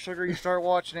up on sugar, you start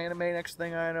watching anime, next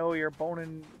thing I know, you're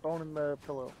boning the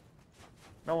pillow.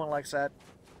 No one likes that.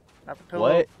 Not the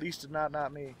pillow. What? At least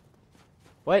not me.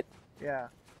 What? Yeah.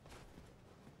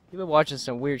 You've been watching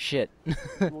some weird shit.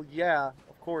 Well, yeah,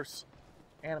 of course.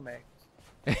 Anime.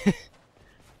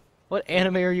 What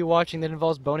anime are you watching that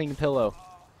involves boning the pillow?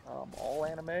 All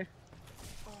anime?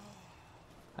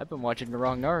 I've been watching the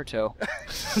wrong Naruto.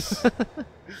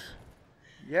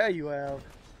 Yeah, you have.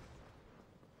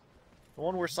 The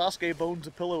one where Sasuke bones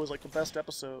a pillow is like the best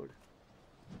episode.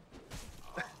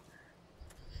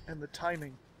 And the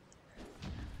timing.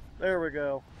 There we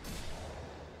go.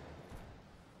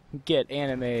 Get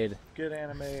animated. Get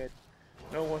animated.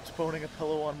 No one's boning a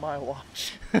pillow on my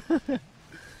watch.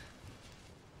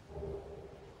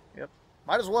 Yep.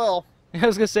 Might as well. I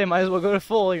was gonna say, might as well go to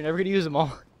full. You're never gonna use them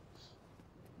all.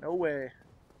 No way.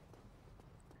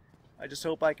 I just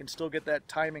hope I can still get that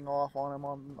timing off on him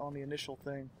on the initial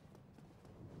thing.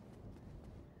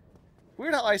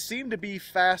 Weird how I seem to be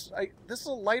fast. This is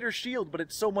a lighter shield, but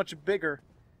it's so much bigger.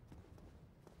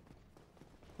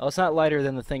 Well, it's not lighter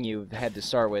than the thing you had to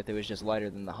start with. It was just lighter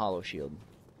than the hollow shield.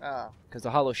 Ah. Because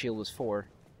the hollow shield was 4.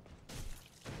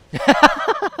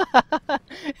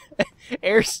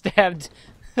 Air stabbed.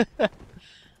 I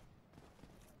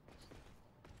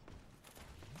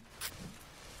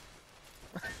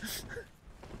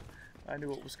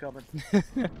knew it was coming.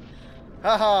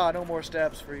 Haha, no more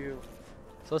stabs for you.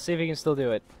 So let's see if he can still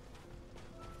do it.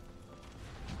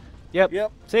 Yep.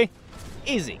 Yep. See?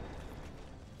 Easy.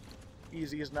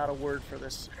 Easy is not a word for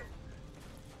this.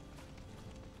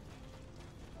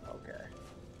 Okay.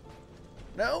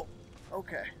 No?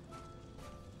 Okay.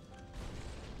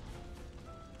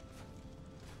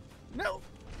 No!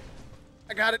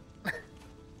 I got it!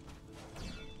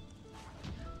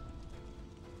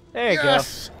 There you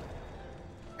yes!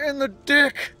 In the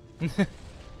dick! Okay.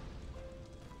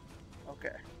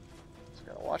 Just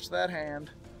gotta watch that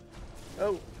hand.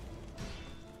 Oh.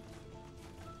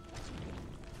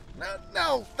 No,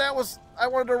 no! That was... I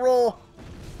wanted to roll.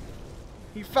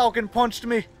 He Falcon punched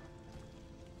me.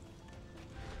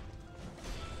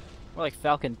 More like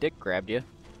Falcon Dick grabbed you.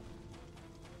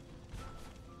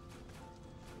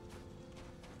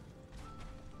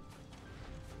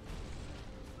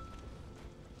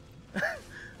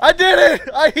 I did it!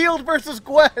 I healed versus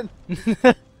Gwyn!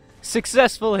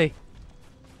 Successfully.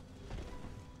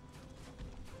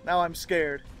 Now I'm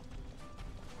scared.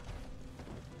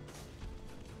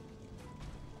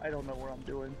 I don't know what I'm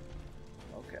doing.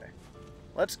 Okay.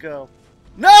 Let's go.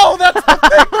 No! That's the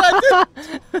thing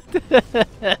that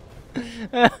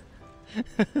I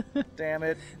did! Damn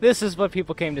it. This is what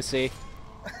people came to see.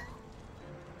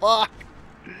 Fuck!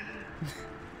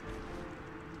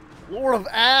 Lord of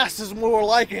Ass is more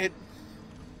like it.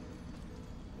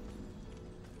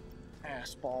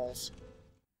 Ass balls.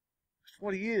 That's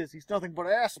what he is. He's nothing but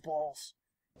ass balls.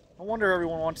 No wonder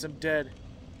everyone wants him dead.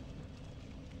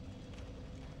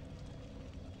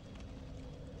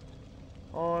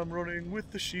 I'm running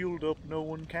with the shield up. No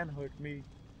one can hurt me.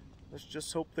 Let's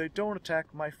just hope they don't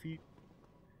attack my feet.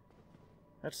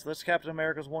 That's Captain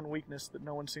America's one weakness that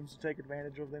no one seems to take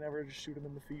advantage of. They never just shoot him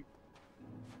in the feet.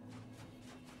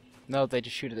 No, they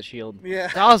just shoot at the shield. Yeah.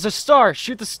 Oh, it's a star!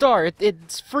 Shoot the star!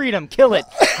 It's freedom! Kill it!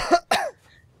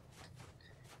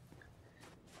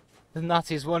 The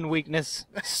Nazis' one weakness.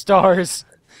 Stars.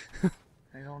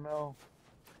 I don't know.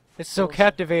 It's so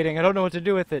captivating. I don't know what to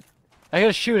do with it. I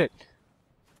gotta shoot it.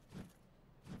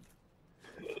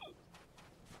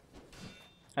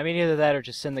 I mean, either that or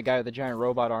just send the guy with the giant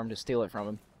robot arm to steal it from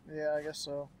him. Yeah, I guess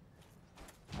so.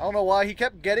 I don't know why. He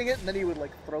kept getting it, and then he would,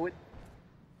 like, throw it.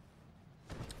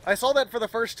 I saw that for the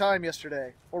first time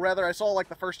yesterday. Or rather, I saw, like,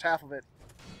 the first half of it.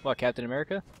 What, Captain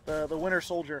America? The Winter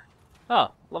Soldier.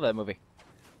 Oh, love that movie.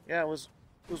 Yeah, it was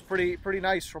pretty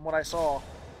nice from what I saw.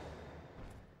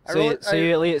 So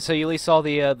you at least saw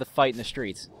the fight in the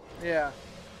streets. Yeah.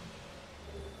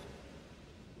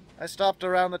 I stopped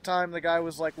around the time the guy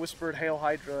was like whispered "Hail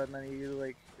Hydra" and then he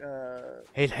like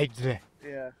Hail Hydra.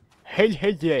 Yeah. Hail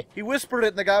Hydra. He whispered it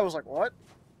and the guy was like, "What?"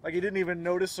 Like he didn't even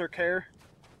notice or care.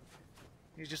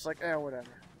 He's just like, whatever.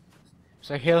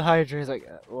 It's like Hail Hydra. He's like,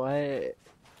 what?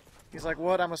 He's like,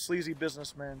 "What? I'm a sleazy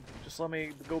businessman. Just let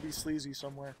me go be sleazy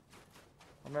somewhere.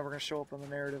 I'm never gonna show up in the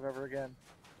narrative ever again."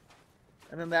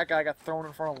 And then that guy got thrown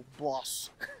in front of a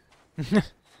boss.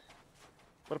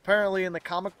 But apparently in the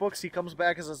comic books he comes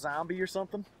back as a zombie or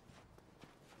something.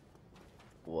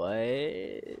 What?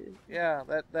 Yeah,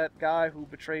 that guy who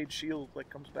betrayed S.H.I.E.L.D. like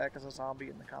comes back as a zombie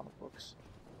in the comic books.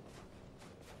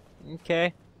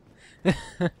 Okay. I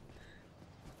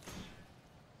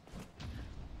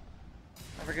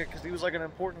forget, because he was like an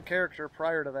important character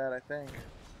prior to that, I think.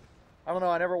 I don't know,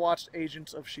 I never watched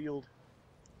Agents of S.H.I.E.L.D.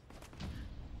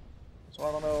 So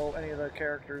I don't know any of the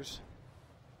characters.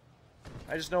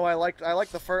 I just know I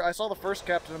saw the first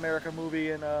Captain America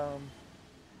movie in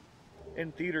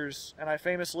theaters, and I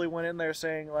famously went in there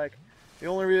saying like, the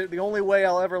only way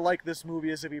I'll ever like this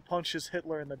movie is if he punches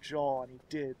Hitler in the jaw, and he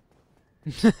did.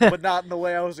 But not in the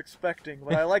way I was expecting.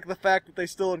 But I like the fact that they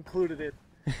still included it.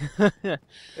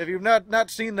 If you've not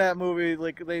seen that movie,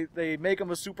 like they make him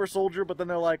a super soldier, but then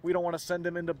they're like, we don't want to send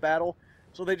him into battle,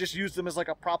 so they just used him as like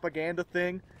a propaganda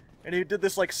thing. And he did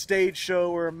this like stage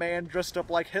show where a man dressed up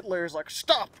like Hitler is like,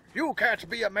 "Stop! You can't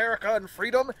be America and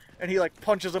freedom!" And he like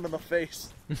punches him in the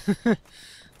face.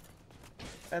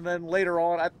 And then later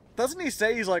on, doesn't he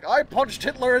say he's like, I punched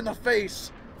Hitler in the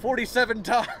face 47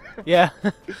 times? Yeah.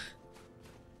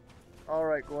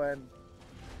 Alright, Gwen.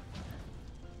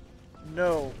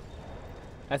 No.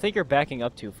 I think you're backing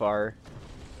up too far,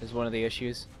 is one of the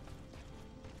issues.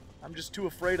 I'm just too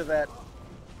afraid of that.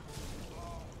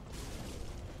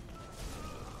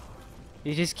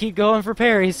 You just keep going for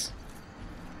parries.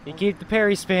 You keep the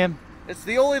parry spam. It's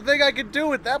the only thing I can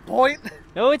do at that point.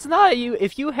 No, it's not.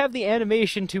 If you have the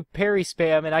animation to parry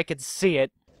spam, and I can see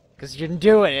it, because you're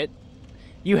doing it,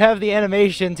 you have the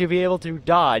animation to be able to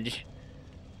dodge.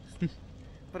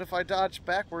 But if I dodge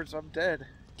backwards, I'm dead.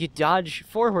 You dodge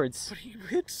forwards. But he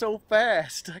hits so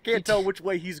fast. I can't tell which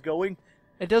way he's going.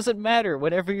 It doesn't matter.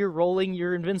 Whenever you're rolling,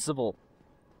 you're invincible.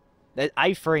 That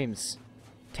iframes.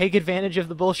 Take advantage of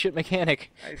the bullshit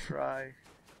mechanic. I try.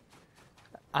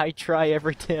 I try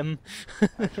every Tim.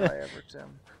 I try every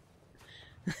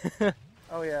Tim.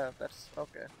 Oh yeah, that's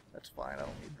okay. That's fine. I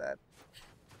don't need that.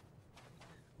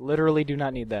 Literally do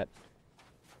not need that.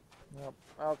 Yep.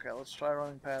 Okay, let's try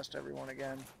running past everyone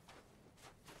again.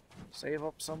 Save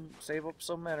up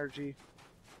some energy.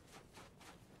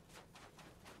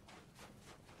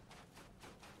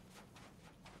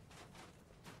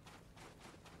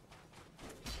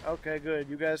 Okay, good.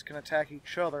 You guys can attack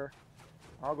each other.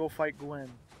 I'll go fight Gwyn.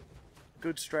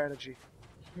 Good strategy.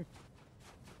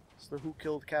 It's the Who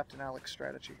Killed Captain Alex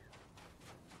strategy.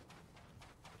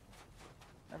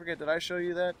 I forget, did I show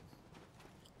you that?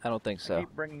 I don't think so. I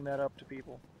keep bringing that up to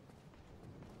people.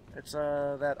 It's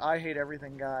that I Hate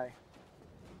Everything guy.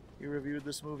 He reviewed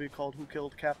this movie called Who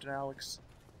Killed Captain Alex.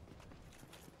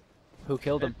 Who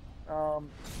killed him?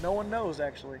 No one knows,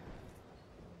 actually.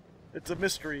 It's a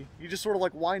mystery. He just sort of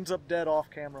like winds up dead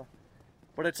off camera.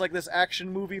 But it's like this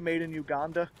action movie made in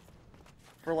Uganda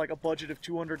for like a budget of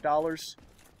 $200.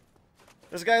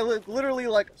 This guy literally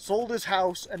like sold his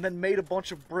house and then made a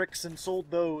bunch of bricks and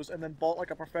sold those and then bought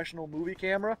like a professional movie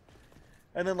camera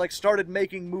and then like started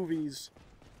making movies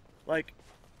like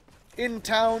in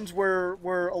towns where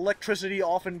electricity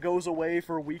often goes away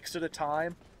for weeks at a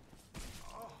time.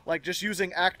 Like just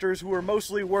using actors who are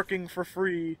mostly working for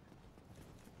free.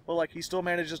 But like he still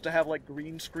manages to have like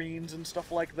green screens and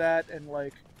stuff like that and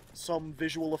like some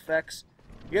visual effects.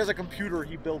 He has a computer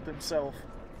he built himself.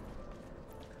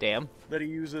 Damn. That he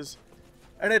uses.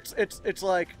 And it's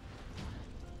like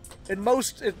in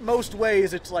most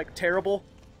ways it's like terrible.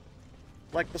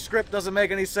 Like the script doesn't make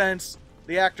any sense.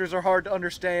 The actors are hard to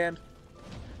understand.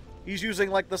 He's using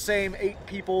like the same 8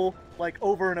 people like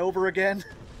over and over again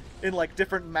in like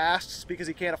different masks because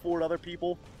he can't afford other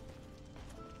people.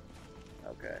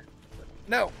 Okay.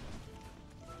 No!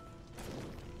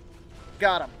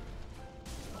 Got him.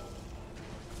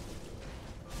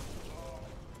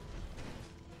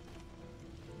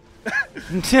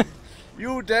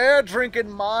 You dare drink in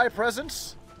my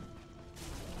presence?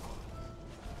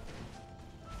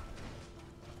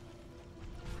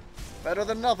 Better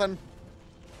than nothing.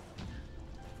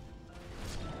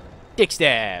 Dick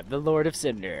stab, the Lord of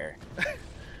Cinder.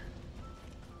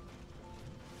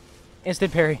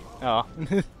 Instant parry. Oh.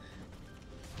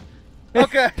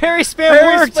 Okay. Parry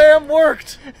spam worked! Parry spam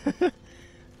worked!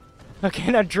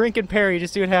 Okay, now drink and parry,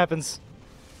 just see what happens.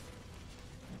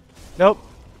 Nope.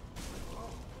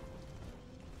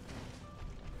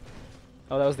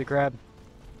 Oh, that was the grab.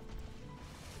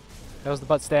 That was the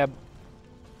butt stab.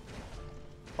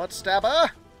 Butt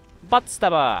stabber? Butt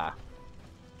stabber!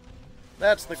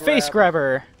 That's the grab. Face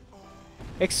grabber!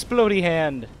 Explodey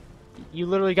hand! You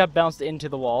literally got bounced into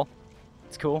the wall.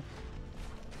 It's cool.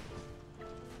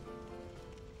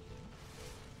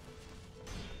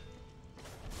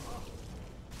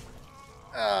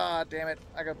 Ah, damn it.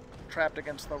 I got trapped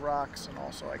against the rocks, and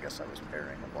also I guess I was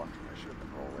parrying a bunch when I should have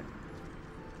been rolling.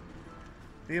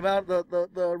 The amount,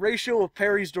 the ratio of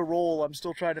parries to roll, I'm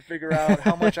still trying to figure out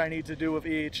how much I need to do with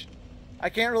each. I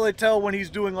can't really tell when he's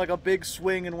doing like a big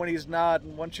swing and when he's not,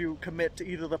 and once you commit to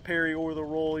either the parry or the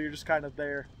roll, you're just kind of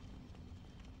there.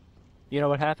 You know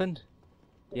what happened?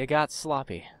 You got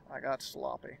sloppy. I got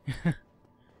sloppy.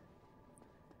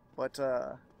 But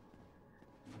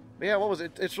yeah, what was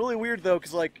it? It's really weird though,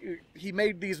 because like he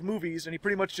made these movies and he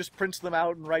pretty much just prints them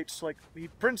out and writes like he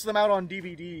prints them out on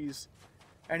DVDs,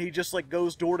 and he just like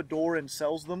goes door to door and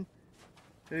sells them.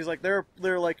 And he's like, there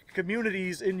are like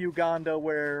communities in Uganda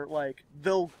where like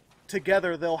they'll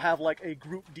have like a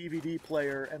group DVD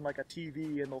player and like a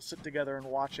TV, and they'll sit together and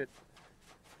watch it.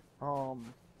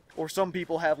 Or some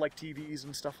people have like TVs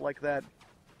and stuff like that,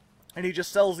 and he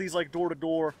just sells these like door to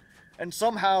door. And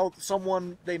somehow,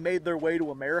 they made their way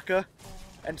to America,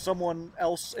 and someone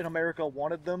else in America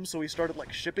wanted them, so he started,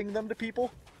 like, shipping them to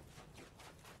people.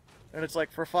 And it's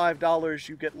like for $5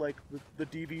 you get like the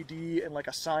DVD and like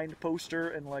a signed poster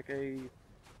and like a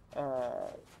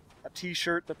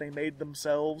T-shirt that they made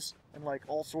themselves and like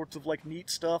all sorts of like neat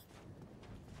stuff.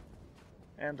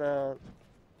 And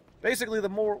basically the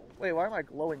more... Wait, why am I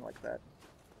glowing like that?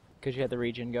 Because you had the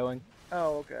regen going.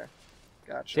 Oh, okay.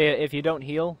 Gotcha. So if you don't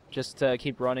heal, just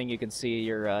keep running. You can see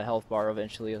your health bar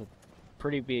eventually.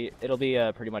 It'll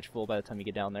be pretty much full by the time you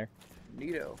get down there.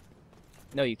 Neato.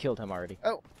 No, you killed him already.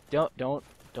 Oh. Don't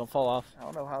fall off. I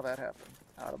don't know how that happened.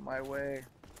 Out of my way.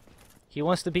 He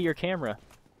wants to be your camera.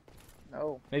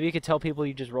 No. Maybe you could tell people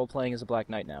you're just role-playing as a Black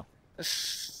Knight now.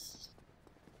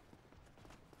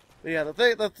 Yeah,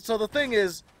 so the thing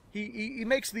is, he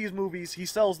makes these movies, he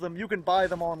sells them, you can buy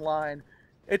them online.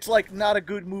 It's like not a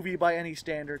good movie by any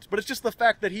standards, but it's just the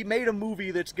fact that he made a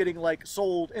movie that's getting like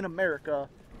sold in America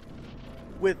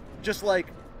with just like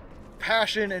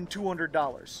passion and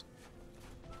 $200.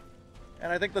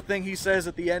 And I think the thing he says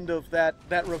at the end of that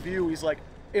review, he's like,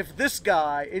 if this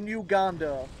guy in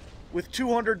Uganda with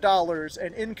 $200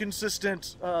 and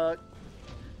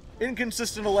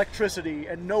inconsistent electricity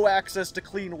and no access to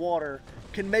clean water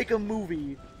can make a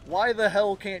movie, why the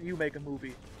hell can't you make a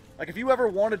movie? Like, if you ever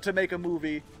wanted to make a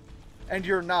movie and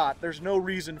you're not, there's no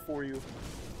reason for you.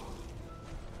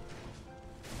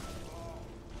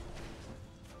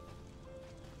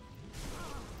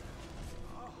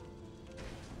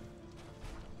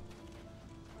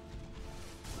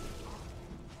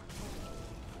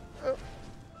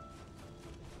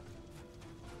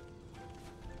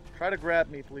 Try to grab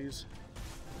me, please.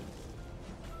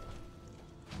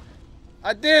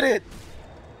 I did it!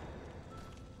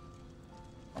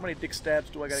 How many dick stabs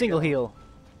do I gotta Single get on?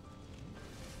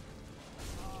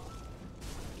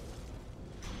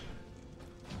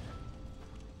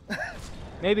 heal.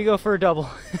 Maybe go for a double.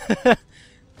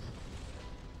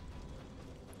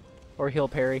 Or heal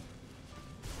parry.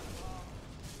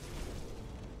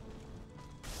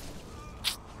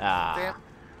 Ah. Damn.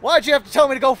 Why'd you have to tell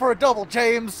me to go for a double,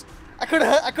 James? I could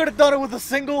have done it with a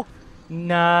single.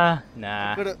 Nah.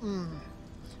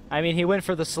 I mean, he went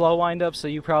for the slow wind-up, so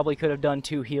you probably could have done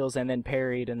 2 heals and then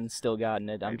parried and still gotten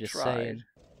it. I'm just saying.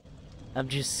 I'm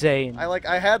just saying.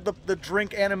 I had the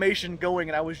drink animation going,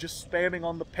 and I was just spamming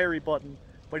on the parry button,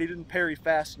 but he didn't parry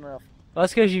fast enough. Well,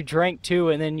 that's because you drank 2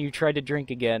 and then you tried to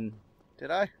drink again. Did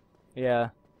I? Yeah.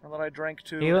 And then I drank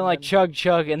 2. He went like chug,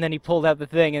 and then he pulled out the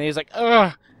thing, and he was like,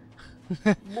 ugh!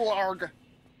 Blarg.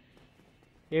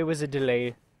 It was a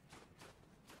delay.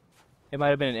 It might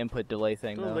have been an input delay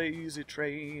thing, The though. lazy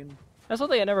train. That's one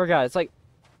thing I never got. It's like,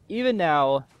 even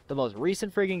now, the most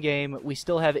recent friggin' game, we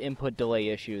still have input delay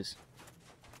issues.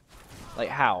 Like,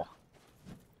 how?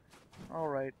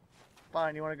 Alright.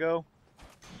 Fine, you wanna go?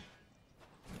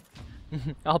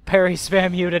 I'll parry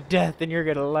spam you to death, and you're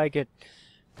gonna like it.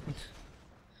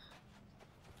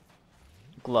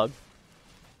 Glug.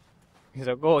 He's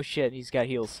like, oh shit, he's got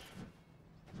heals.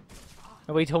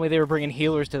 Nobody told me they were bringing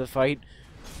healers to the fight.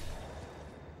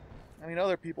 I mean,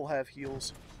 other people have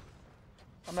heals.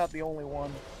 I'm not the only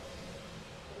one.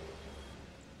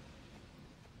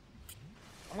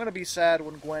 I'm gonna be sad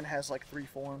when Gwyn has like 3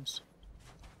 forms.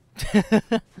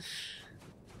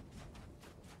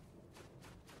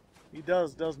 He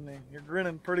does, doesn't he? You're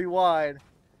grinning pretty wide.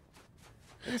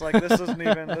 It's like this isn't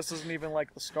even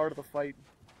like the start of the fight.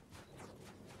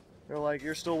 They're like,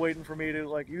 you're still waiting for me to,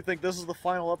 like, you think this is the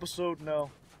final episode? No.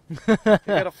 You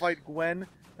gotta fight Gwyn,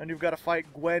 and you've gotta fight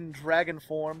Gwyn dragon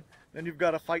form, then you've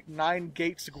gotta fight 9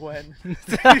 Gates Gwyn. You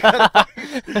gotta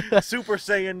fight Super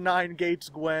Saiyan 9 Gates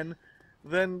Gwyn.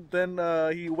 Then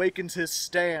he awakens his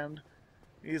stand.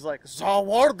 He's like,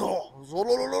 Zawardo!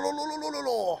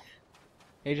 Zololololololololo.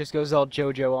 He just goes all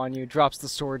JoJo on you, drops the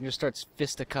sword, and just starts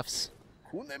fisticuffs.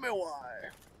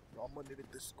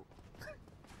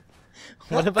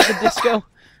 What about the disco?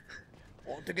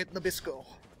 Want to get Nabisco.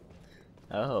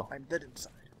 Oh. I'm dead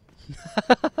inside.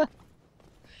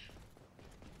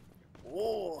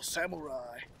 Oh,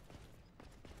 samurai.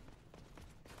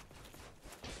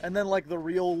 And then, like, the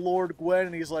real Lord Gwyn,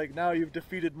 and he's like, now you've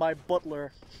defeated my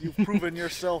butler. You've proven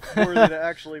yourself worthy to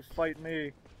actually fight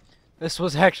me. This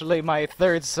was actually my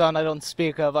 3rd son I don't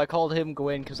speak of. I called him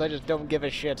Gwyn because I just don't give a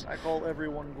shit. I call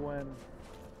everyone Gwyn.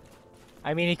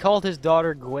 I mean, he called his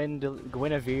daughter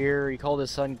Guinevere. He called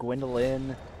his son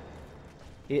Gwendolyn.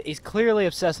 He's clearly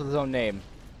obsessed with his own name.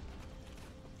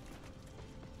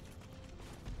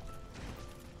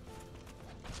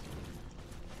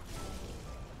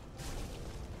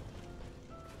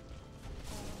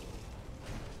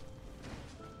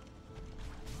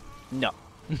 No.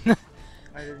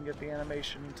 I didn't get the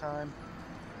animation in time.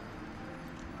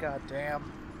 God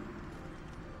damn.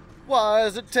 Why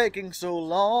is it taking so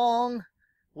long?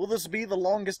 Will this be the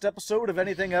longest episode of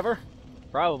anything ever?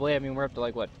 Probably. I mean, we're up to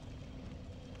like, what?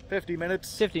 50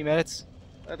 minutes. 50 minutes.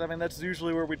 I mean, that's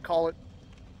usually where we'd call it.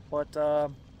 But, I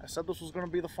said this was going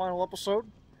to be the final episode.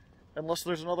 Unless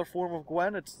there's another form of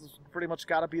Gwyn, it's pretty much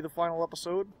got to be the final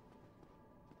episode.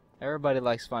 Everybody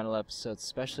likes final episodes,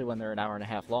 especially when they're an hour and a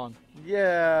half long.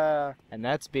 Yeah. And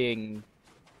that's being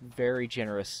very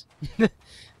generous.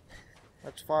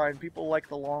 That's fine. People like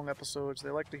the long episodes. They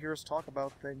like to hear us talk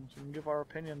about things and give our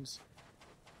opinions.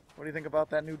 What do you think about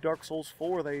that new Dark Souls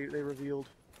 4 they revealed?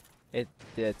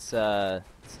 It's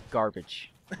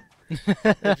garbage.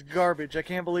 It's garbage. I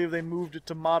can't believe they moved it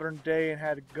to modern day and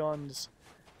had guns.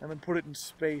 And then put it in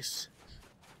space.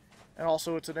 And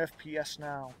also it's an FPS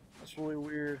now. That's really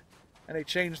weird. And they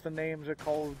changed the name to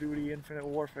Call of Duty Infinite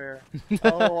Warfare. I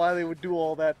don't know why they would do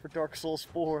all that for Dark Souls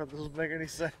 4. That doesn't make any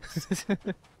sense.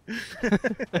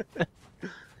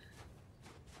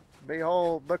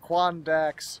 Behold the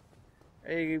Quandax.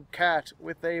 A cat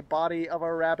with a body of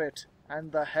a rabbit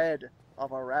and the head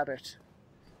of a rabbit.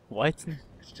 What?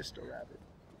 It's just a rabbit.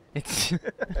 It's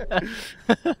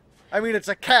I mean, it's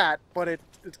a cat, but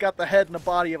it's got the head and the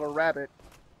body of a rabbit.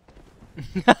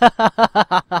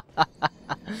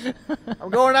 I'm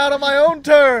going out on my own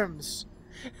terms.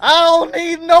 I don't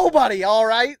need nobody,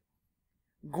 alright?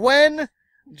 Gwyn,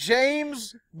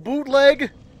 James,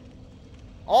 Bootleg,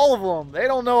 all of them. They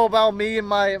don't know about me and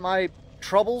my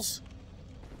troubles.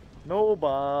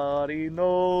 Nobody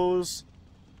knows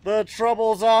the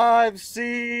troubles I've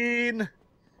seen.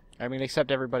 I mean, except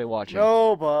everybody watching.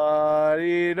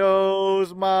 Nobody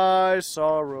knows my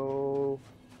sorrow.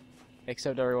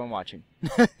 Except everyone watching.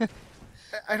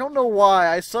 I don't know why.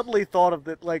 I suddenly thought of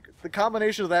that, like, the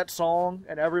combination of that song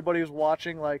and everybody who's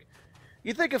watching, like,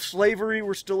 you think if slavery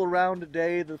were still around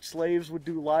today, the slaves would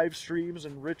do live streams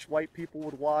and rich white people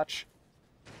would watch?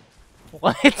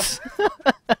 What?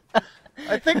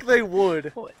 I think they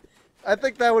would. What? I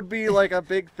think that would be, like, a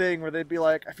big thing where they'd be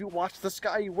like, if you watch this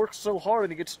guy, he works so hard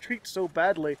and he gets treated so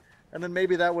badly, and then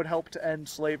maybe that would help to end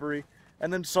slavery.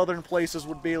 And then southern places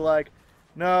would be like,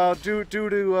 no, due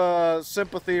to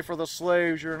sympathy for the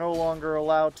slaves, you're no longer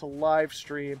allowed to live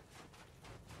stream.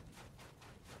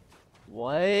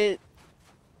 What?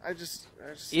 I just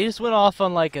You just went off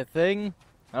on like a thing.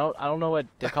 I don't know what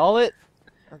to call it.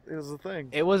 it was a thing.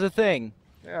 It was a thing.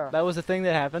 Yeah. That was a thing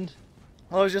that happened.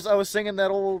 I was singing that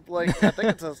old, like, I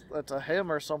think it's a hymn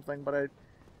or something, but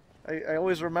I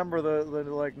always remember the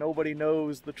like, nobody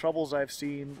knows the troubles I've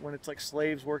seen when it's like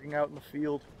slaves working out in the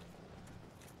field.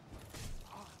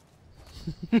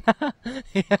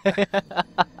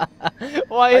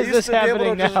 Why is this happening now? I used to be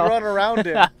able to just run around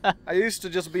him. I used to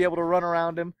just be able to run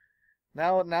around him.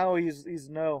 Now he's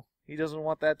no. He doesn't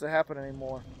want that to happen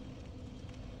anymore.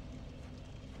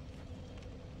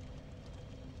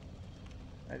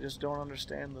 I just don't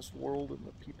understand this world and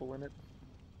the people in it.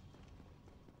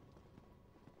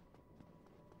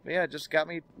 But yeah, it just got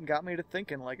me to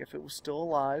thinking, like, if it was still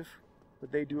alive,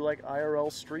 would they do like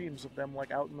IRL streams of them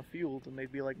like out in the field and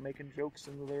they'd be like making jokes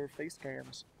into their face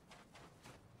cams?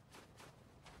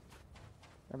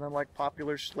 And then like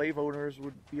popular slave owners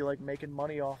would be like making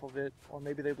money off of it, or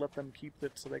maybe they'd let them keep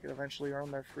it so they could eventually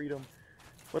earn their freedom.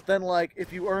 But then, like,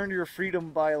 if you earned your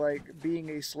freedom by, like, being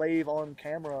a slave on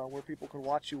camera where people could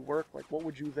watch you work, like, what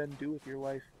would you then do with your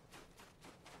life?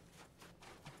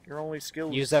 Your only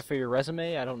skills... Use that for your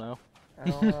resume? I don't know. I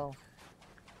don't know.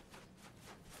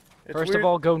 First of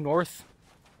all, go north.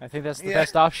 I think that's the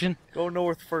best option. Go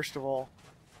north, first of all.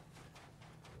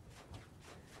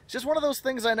 It's just one of those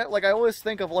things I know, like, I always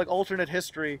think of, like, alternate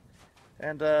history.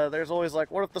 And, there's always, like,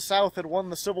 what if the South had won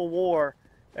the Civil War?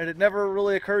 And it never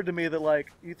really occurred to me that,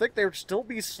 like, you think there would still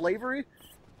be slavery?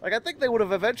 Like, I think they would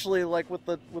have eventually, like, with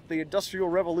the Industrial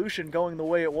Revolution going the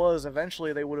way it was,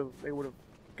 eventually they would have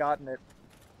gotten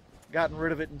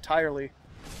rid of it entirely.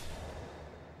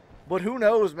 But who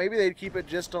knows? Maybe they'd keep it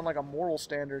just on, like, a moral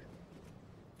standard.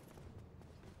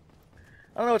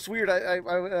 I don't know. It's weird.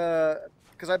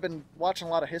 Because I've been watching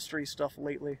a lot of history stuff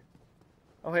lately.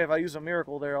 Oh, hey, if I use a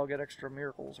miracle there, I'll get extra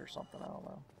miracles or something. I don't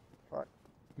know. Fuck.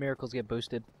 Miracles get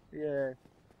boosted. Yeah.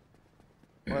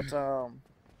 But,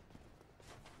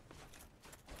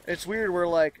 it's weird where,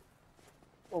 like,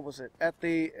 what was it? At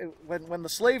the, when the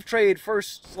slave trade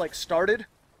first, like, started,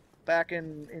 back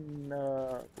in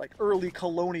like, early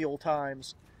colonial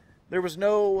times, there was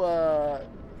no,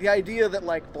 the idea that,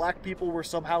 like, black people were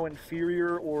somehow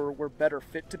inferior or were better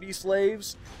fit to be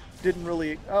slaves didn't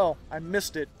really, oh, I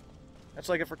missed it. That's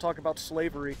like if we're talking about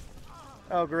slavery.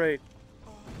 Oh, great.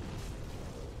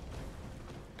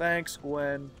 Thanks,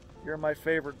 Gwyn. You're my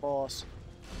favorite boss.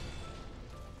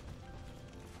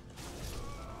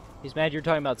 He's mad you're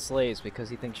talking about slaves because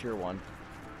he thinks you're one.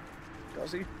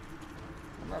 Does he?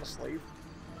 I'm not a slave.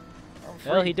 I'm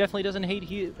free. Well, he definitely doesn't hate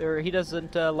he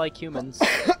doesn't like humans.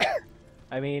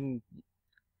 I mean,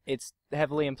 it's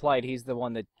heavily implied he's the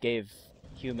one that gave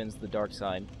humans the dark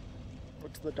side.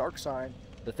 What's the dark side?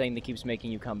 The thing that keeps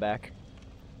making you come back.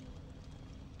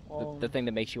 Well, The thing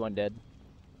that makes you undead.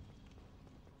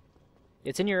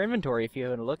 It's in your inventory if you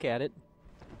want to look at it.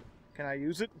 can I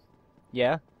use it?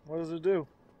 Yeah. What does it do?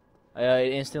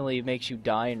 It instantly makes you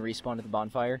die and respawn at the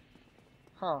bonfire.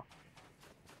 Huh.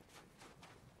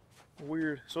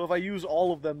 Weird. So if I use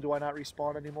all of them, do I not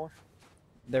respawn anymore?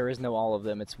 There is no all of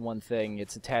them. It's one thing.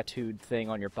 It's a tattooed thing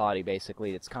on your body,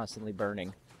 basically. It's constantly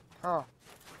burning. Huh.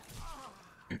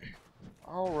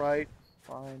 Alright.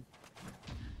 Fine.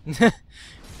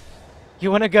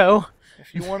 You want to go?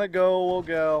 If you want to go, we'll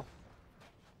go.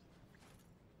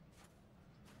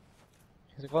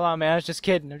 He's like, hold on, man. I was just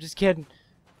kidding. I'm just kidding.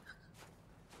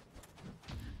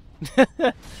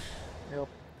 Yep.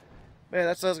 Man,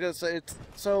 that's what I was gonna say. It's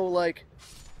so like,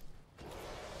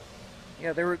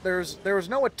 yeah, there was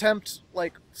no attempt.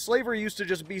 Like, slavery used to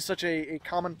just be such a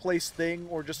commonplace thing,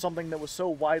 or just something that was so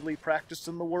widely practiced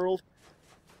in the world,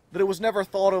 that it was never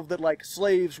thought of that like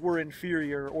slaves were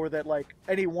inferior, or that like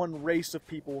any one race of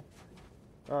people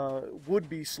would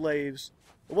be slaves.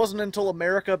 It wasn't until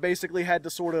America basically had to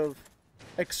sort of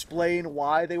explain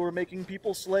why they were making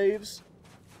people slaves,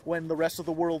 when the rest of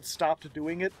the world stopped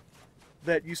doing it,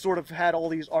 that you sort of had all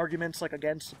these arguments like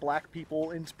against black people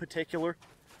in particular,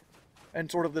 and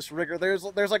sort of this rigor. There's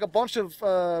like a bunch of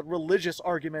religious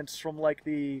arguments from like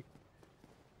the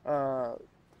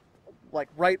like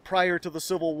right prior to the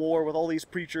Civil War, with all these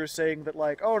preachers saying that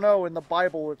like, oh no, in the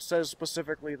Bible it says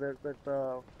specifically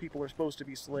that people are supposed to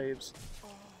be slaves.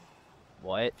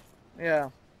 What? Yeah.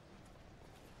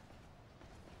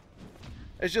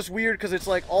 It's just weird because it's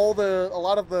like a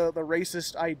lot of the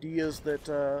racist ideas that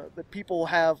that people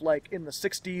have like in the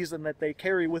 60s and that they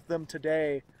carry with them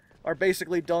today are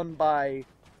basically done by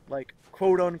like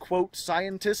quote unquote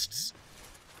scientists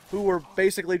who were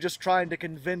basically just trying to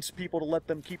convince people to let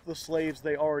them keep the slaves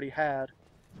they already had.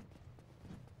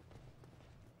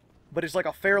 But it's like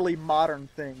a fairly modern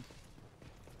thing.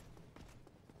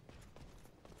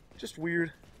 Just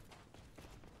weird.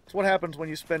 It's what happens when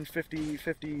you spend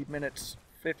 58 minutes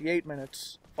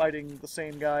fighting the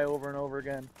same guy over and over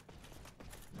again.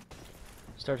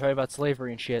 Start talking about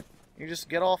slavery and shit. You just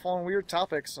get off on weird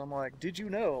topics. I'm like, did you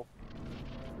know?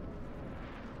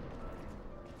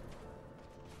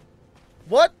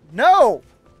 What? No!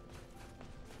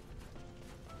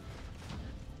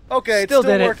 Okay, Still it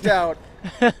still did it. worked out.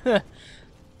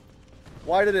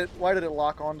 Why did it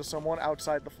lock onto someone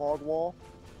outside the fog wall?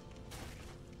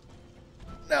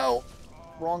 No!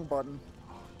 Wrong button.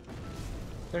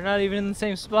 They're not even in the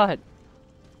same spot.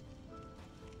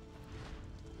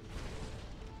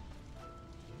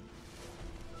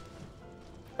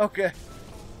 Okay.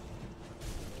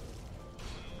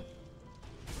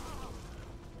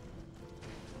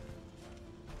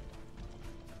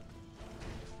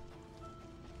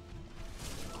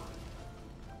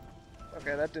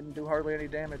 Okay, that didn't do hardly any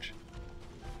damage.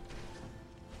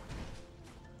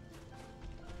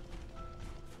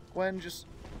 Gwen, just...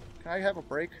 Can I have a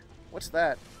break? What's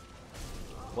that?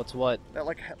 What's what? That,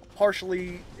 like,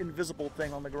 partially invisible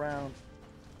thing on the ground.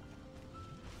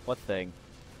 What thing?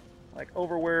 Like,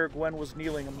 over where Gwen was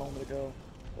kneeling a moment ago,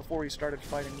 before he started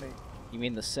fighting me. You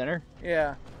mean the center?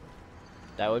 Yeah.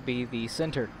 That would be the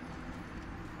center.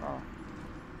 Oh.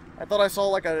 I thought I saw,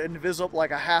 like,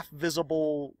 a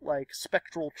half-visible, like,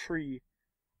 spectral tree.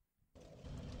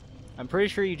 I'm pretty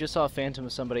sure you just saw a phantom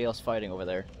of somebody else fighting over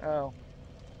there. Oh.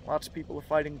 Lots of people are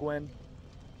fighting Gwen.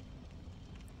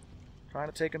 Trying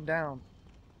to take him down.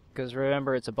 Because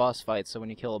remember, it's a boss fight, so when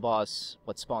you kill a boss,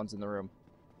 what spawns in the room?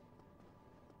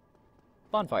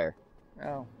 Bonfire.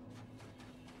 Oh.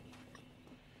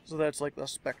 So that's like the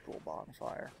spectral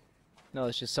bonfire. No,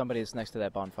 it's just somebody that's next to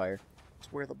that bonfire.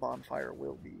 It's where the bonfire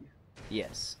will be.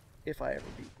 Yes. If I ever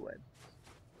beat Gwen.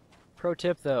 Pro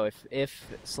tip though,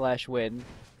 if/win,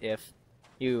 if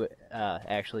you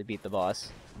actually beat the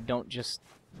boss, don't just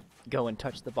go and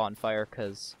touch the bonfire,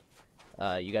 because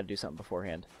you gotta do something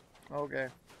beforehand. Okay.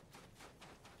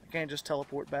 I can't just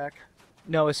teleport back.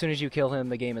 No, as soon as you kill him,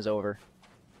 the game is over.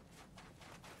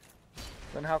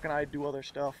 Then how can I do other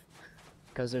stuff?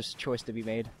 Because there's a choice to be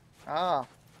made. Ah.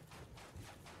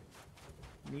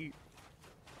 Neat.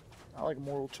 I like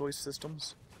moral choice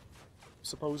systems.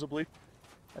 Supposedly.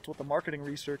 That's what the marketing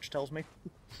research tells me.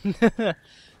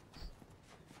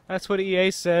 That's what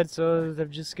EA said, so they're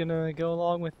just gonna go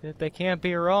along with it. They can't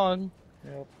be wrong.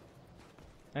 Yep.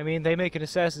 I mean, they make an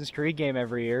Assassin's Creed game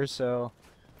every year, so...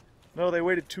 No, they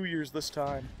waited 2 years this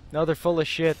time. No, they're full of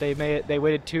shit. They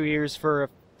waited 2 years for a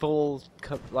full,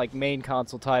 like, main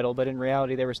console title, but in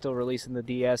reality they were still releasing the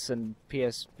DS and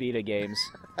PS Vita games.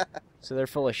 So they're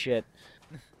full of shit.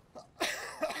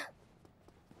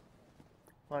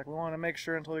 Like, we want to make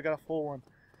sure until we got a full one.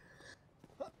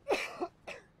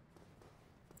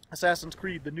 Assassin's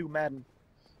Creed, the new Madden.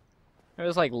 It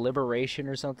was like Liberation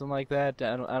or something like that.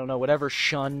 I don't know, whatever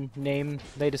shun name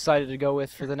they decided to go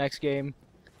with for the next game.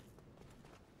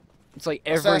 It's like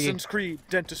every... Assassin's Creed,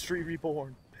 Dentistry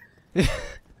Reborn. You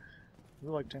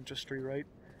like dentistry, right?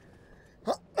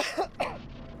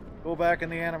 Go back in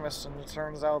the Animus, and it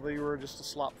turns out that you were just a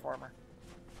slop farmer.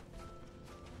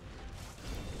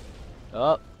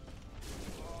 Up.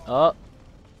 Up.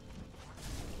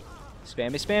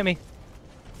 Spammy, spammy.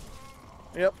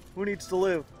 Yep, who needs to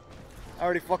live? I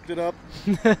already fucked it up.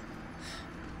 The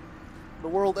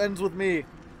world ends with me.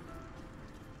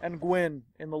 And Gwyn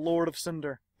in The Lord of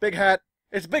Cinder. Big Hat!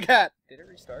 It's Big Hat! Did it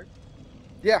restart?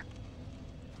 Yeah.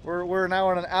 We're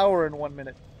now in an hour and 1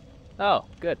 minute. Oh,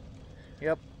 good.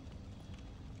 Yep.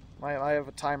 I have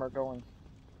a timer going.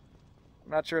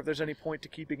 I'm not sure if there's any point to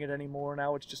keeping it anymore.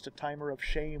 Now it's just a timer of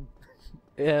shame.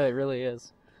 Yeah, it really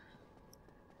is.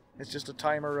 It's just a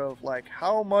timer of, like,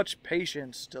 how much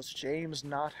patience does James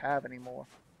not have anymore?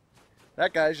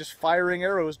 That guy's just firing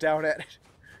arrows down at it.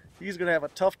 He's gonna have a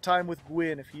tough time with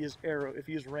Gwyn if he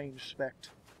is range spect.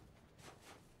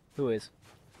 Who is?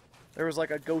 There was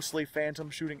like a ghostly phantom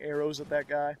shooting arrows at that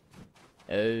guy.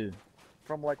 Oh.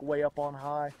 From like way up on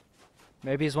high.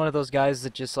 Maybe he's one of those guys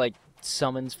that just like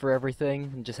summons for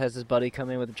everything and just has his buddy come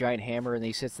in with a giant hammer and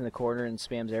he sits in the corner and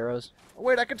spams arrows. Oh,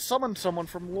 wait, I could summon someone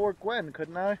from Lord Gwyn,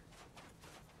 couldn't I?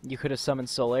 You could have summoned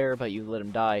Solaire, but you let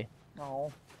him die.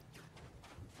 No.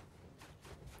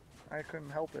 I couldn't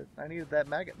help it. I needed that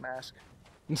maggot mask.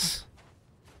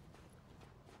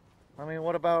 I mean,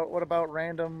 what about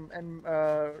random and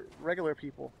regular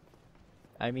people?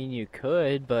 I mean, you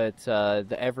could, but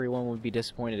everyone would be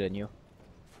disappointed in you.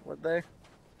 Would they?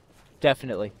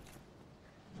 Definitely.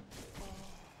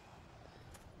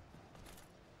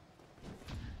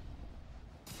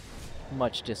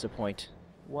 Much disappoint.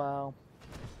 Wow.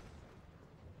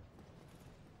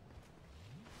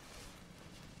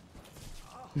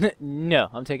 No,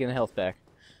 I'm taking the health back.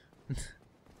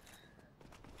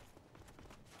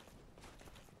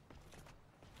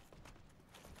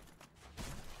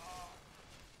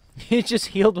 He just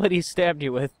healed what he stabbed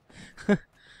you with.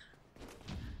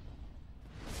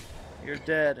 You're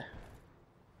dead.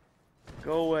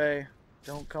 Go away.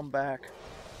 Don't come back.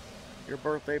 Your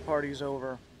birthday party's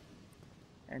over.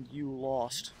 And you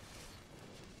lost.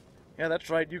 Yeah, that's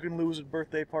right. You can lose at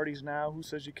birthday parties now. Who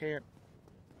says you can't?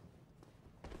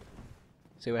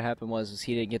 See, what happened was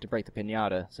he didn't get to break the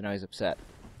piñata, so now he's upset.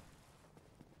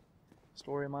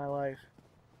 Story of my life.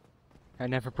 I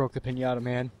never broke the piñata,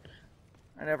 man.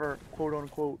 I never,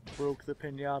 quote-unquote, broke the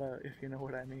piñata, if you know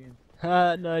what I mean.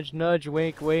 Ha, nudge, nudge,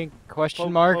 wink, wink, question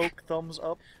Poke, mark. poke, thumbs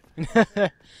up.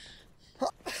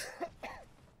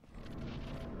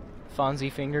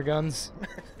 Fonzie finger guns.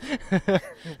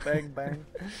 Bang, bang.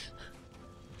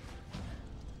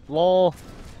 Lol.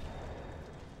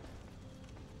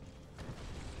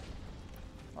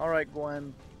 Alright,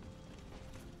 Gwen.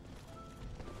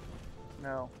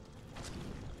 No.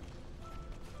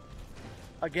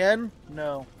 Again?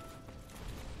 No.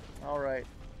 Alright.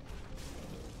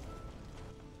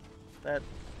 That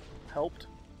helped.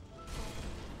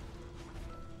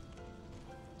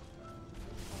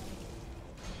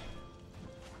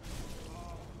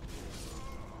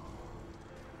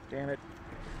 Damn it.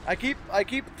 I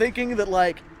keep thinking that,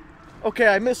 like, okay,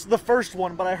 I missed the first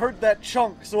one, but I heard that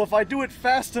chunk, so if I do it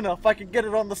fast enough, I can get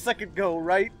it on the second go,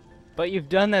 right? But you've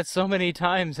done that so many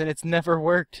times and it's never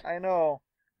worked. I know.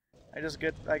 I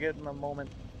get in the moment.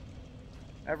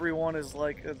 Everyone is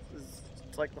like,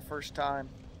 it's like the first time.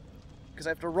 Because I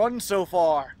have to run so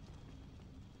far.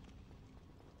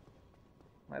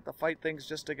 I have to fight things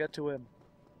just to get to him.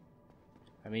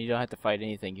 I mean, you don't have to fight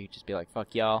anything, you just be like,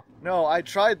 fuck y'all. No, I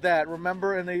tried that,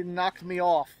 remember, and they knocked me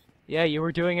off. Yeah, you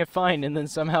were doing it fine, and then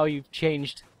somehow you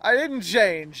changed. I didn't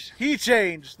change. He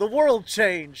changed. The world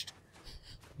changed.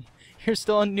 You're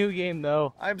still a new game,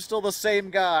 though. I'm still the same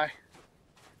guy.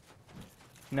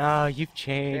 Nah, you've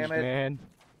changed, Damn it. man.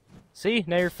 See?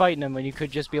 Now you're fighting him when you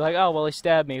could just be like, oh, well, he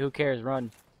stabbed me. Who cares? Run.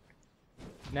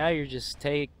 Now you're just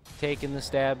taking the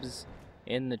stabs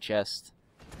in the chest.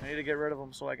 I need to get rid of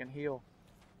him so I can heal.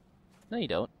 No, you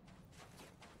don't.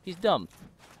 He's dumb.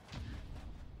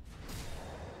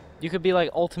 You could be like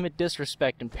ultimate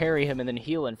disrespect and parry him and then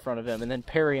heal in front of him and then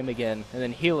parry him again and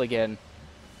then heal again.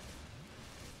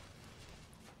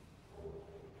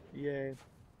 Yay.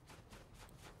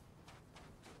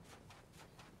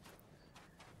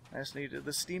 I just needed...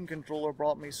 The Steam controller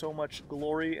brought me so much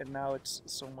glory, and now it's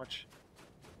so much...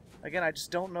 Again, I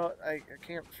just don't know... I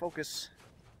can't focus.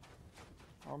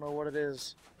 I don't know what it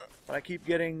is. But I keep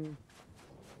getting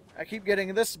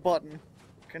this button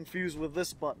confused with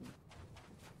this button.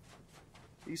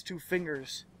 These two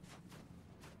fingers.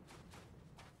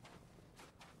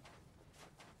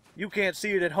 You can't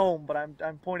see it at home, but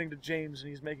I'm pointing to James and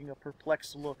he's making a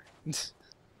perplexed look.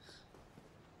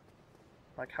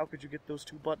 Like, how could you get those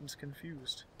two buttons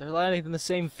confused? They're landing in the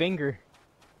same finger.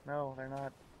 No, they're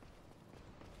not.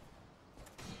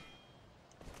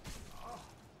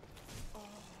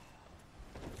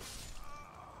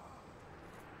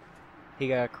 He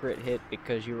got a crit hit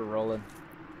because you were rolling.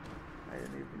 I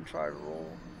didn't even try to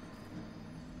roll.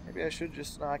 Maybe I should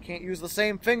just... No, I can't use the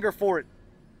same finger for it.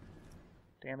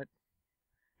 Damn it.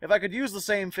 If I could use the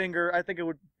same finger, I think it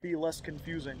would be less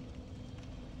confusing.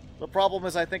 The problem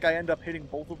is I think I end up hitting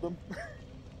both of them.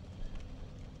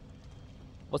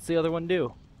 What's the other one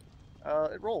do?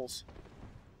 It rolls.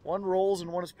 One rolls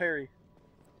and one is parry.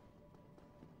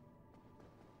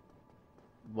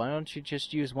 Why don't you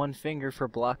just use one finger for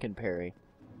block and parry?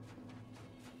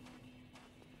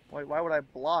 Wait, why would I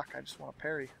block? I just want to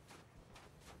parry.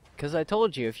 Because I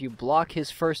told you, if you block his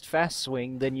first fast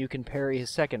swing, then you can parry his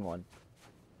second one.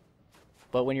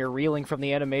 But when you're reeling from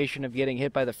the animation of getting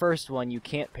hit by the first one, you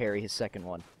can't parry his second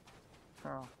one.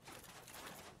 Oh.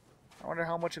 I wonder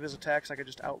how much of his attacks I could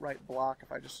just outright block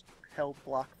if I just held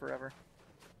block forever.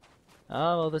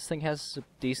 Oh, well, this thing has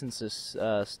decent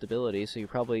stability, so you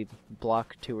probably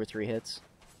block 2 or 3 hits.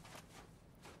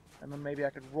 And then maybe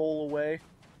I could roll away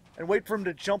and wait for him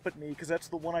to jump at me, because that's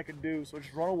the one I can do. So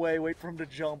just run away, wait for him to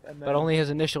jump, and then... But only his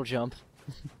initial jump.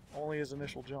 Only his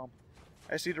initial jump.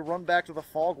 I just need to run back to the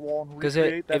fog wall and Because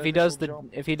recreate that if he does the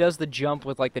jump. if he does the jump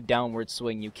with like the downward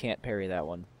swing, you can't parry that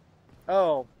one.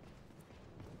 Oh.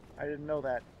 I didn't know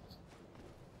that.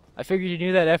 I figured you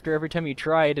knew that after every time you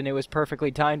tried, and it was perfectly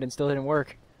timed and still didn't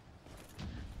work.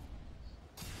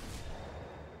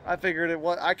 I figured it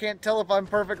was... I can't tell if I'm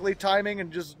perfectly timing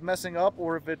and just messing up,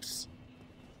 or if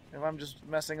I'm just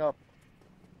messing up.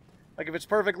 Like, if it's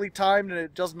perfectly timed and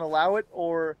it doesn't allow it,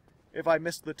 or if I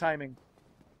missed the timing.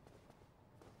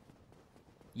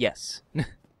 Yes.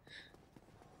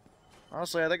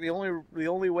 Honestly, I think the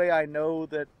only way I know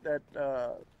that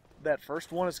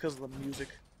first one is because of the music.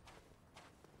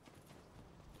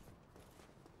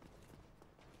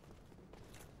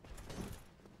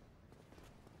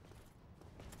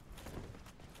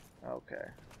 Okay.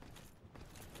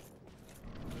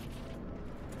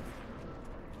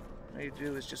 What I need to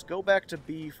do is just go back to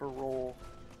B for roll.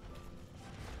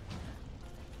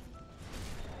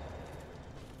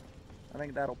 I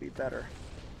think that'll be better.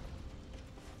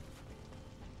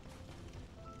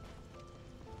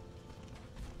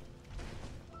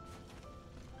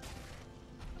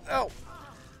 Oh!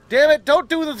 Damn it! Don't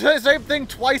do the same thing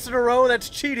twice in a row! That's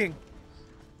cheating!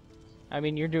 I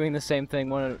mean, you're doing the same thing,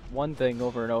 one thing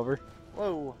over and over.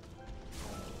 Whoa.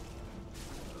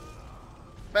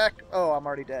 Back. Oh, I'm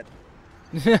already dead.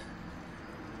 I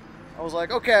was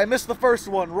like, okay, I missed the first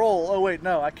one. Roll. Oh, wait,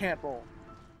 no, I can't roll.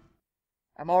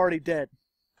 I'm already dead.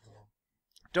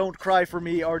 Don't cry for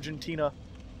me, Argentina.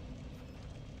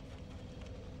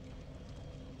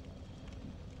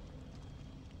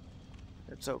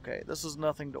 It's okay. This is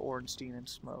nothing to Ornstein and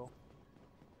Smo.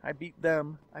 I beat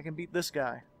them. I can beat this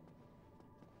guy.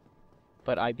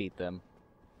 But I beat them.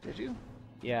 Did you?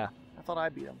 Yeah. I thought I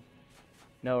beat him.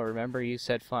 No, remember you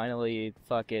said finally,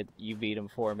 fuck it, you beat him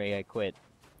for me, I quit.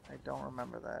 I don't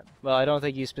remember that. Well, I don't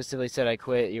think you specifically said I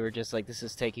quit. You were just like, this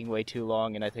is taking way too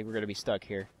long, and I think we're gonna be stuck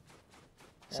here.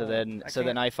 So then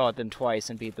I fought them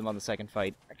twice and beat them on the second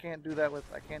fight. I can't do that with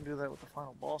the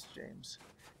final boss, James.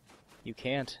 You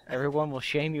can't. Everyone will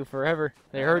shame you forever.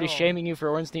 They're already shaming you for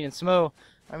Ornstein and Smo.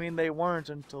 I mean, they weren't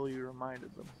until you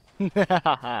reminded them.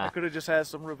 I could have just had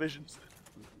some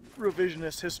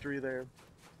revisionist history there.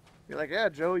 You're like, yeah,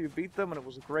 Joe, you beat them and it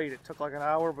was great. It took like an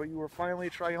hour, but you were finally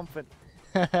triumphant.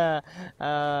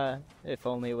 If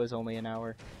only it was only an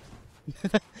hour.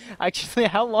 Actually,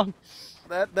 how long?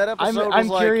 That episode I'm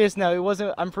was curious now. It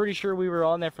wasn't. I'm pretty sure we were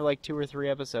on there for like 2 or 3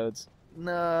 episodes.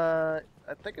 Nah,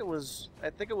 I think it was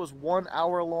 1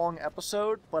 hour long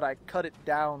episode, but I cut it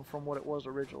down from what it was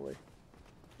originally.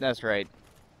 That's right.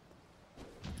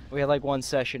 We had like 1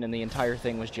 session, and the entire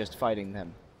thing was just fighting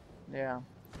them. Yeah,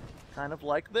 kind of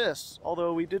like this.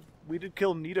 Although we did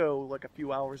kill Nito like a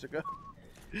few hours ago.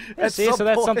 See, so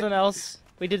that's something else.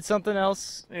 We did something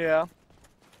else. Yeah.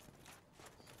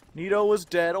 Nito was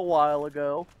dead a while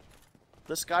ago.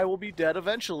 This guy will be dead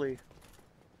eventually.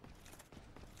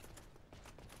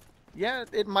 Yeah,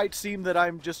 it might seem that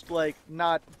I'm just, like,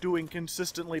 not doing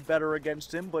consistently better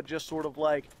against him, but just sort of,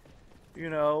 like, you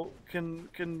know, can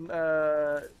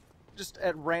just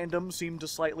at random seem to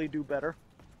slightly do better.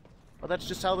 But that's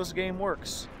just how this game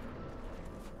works.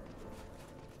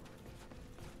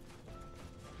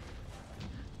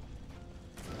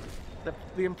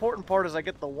 The important part is I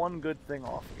get the one good thing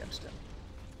off against him.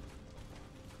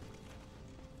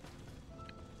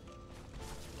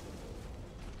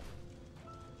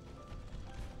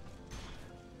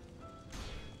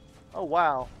 Oh,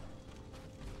 wow.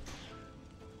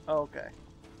 Okay.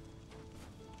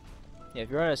 Yeah, if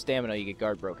you're out of stamina, you get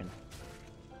guard broken.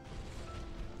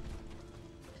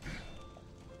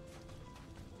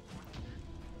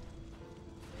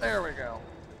 There we go.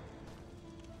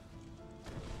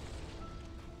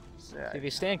 If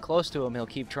you stand close to him, he'll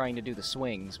keep trying to do the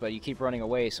swings, but you keep running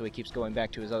away, so he keeps going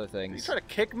back to his other things. You try to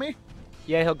kick me?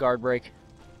 Yeah, he'll guard break.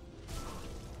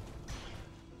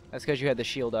 That's because you had the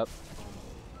shield up.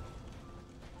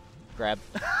 Grab.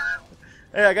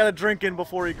 Hey, I got a drink in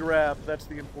before he grabbed. That's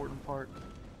the important part.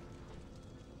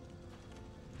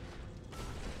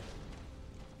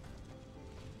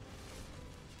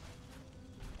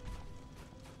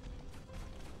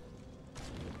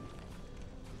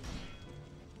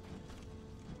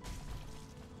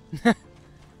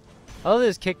 Although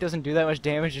this kick doesn't do that much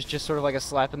damage, it's just sort of like a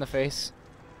slap in the face.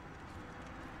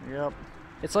 Yep.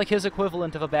 It's like his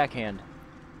equivalent of a backhand.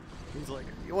 He's like,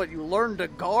 what, you learned to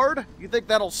guard? You think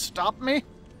that'll stop me?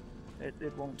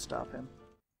 It won't stop him.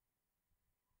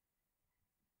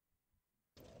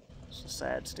 It's a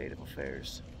sad state of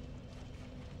affairs.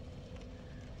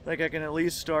 I think I can at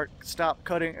least start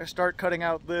cutting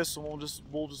out this, and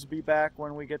we'll just be back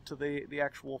when we get to the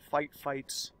actual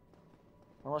fights.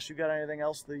 Unless you got anything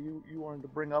else that you wanted to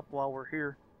bring up while we're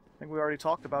here. I think we already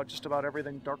talked about just about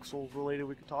everything Dark Souls related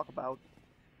we could talk about.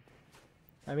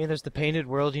 I mean, there's the painted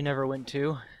world you never went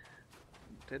to.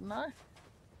 Didn't I?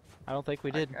 I don't think we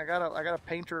did. I got a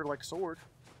painter like sword.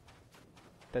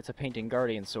 That's a painting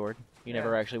guardian sword. You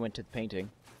never actually went to the painting.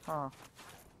 Huh.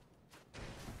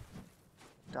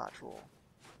 Dodge roll.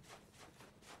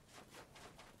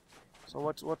 So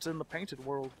what's in the painted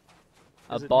world?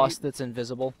 A boss that's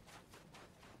invisible.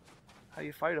 How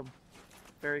you fight him?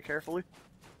 Very carefully?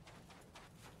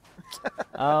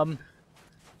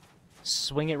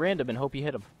 Swing at random and hope you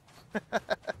hit him.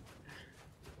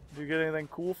 Do you get anything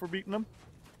cool for beating him?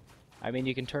 I mean,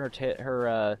 you can turn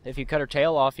her if you cut her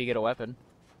tail off, you get a weapon.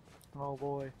 Oh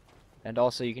boy. And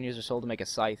also, you can use her soul to make a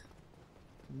scythe.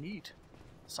 Neat.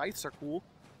 Scythes are cool.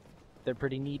 They're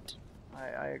pretty neat.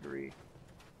 I agree.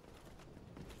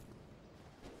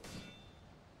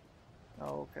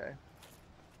 Oh, okay.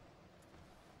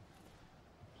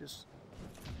 Just...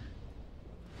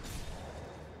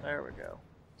 There we go.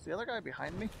 Is the other guy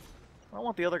behind me? I don't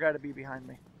want the other guy to be behind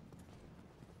me.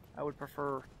 I would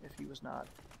prefer if he was not.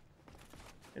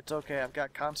 It's okay, I've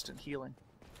got constant healing.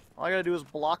 All I gotta do is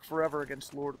block forever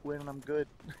against Lord Gwyn and I'm good.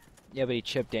 Yeah, but he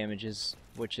chip damages,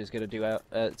 which is gonna do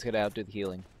it's gonna outdo the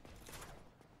healing.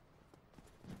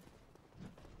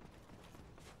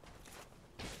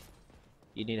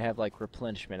 You need to have like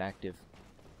replenishment active.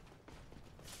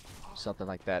 Something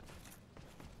like that.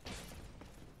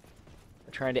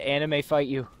 I'm trying to anime fight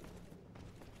you.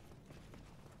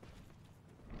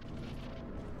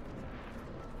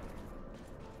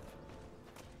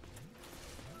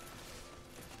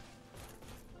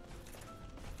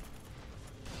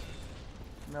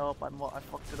 Nope, I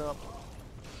fucked it up.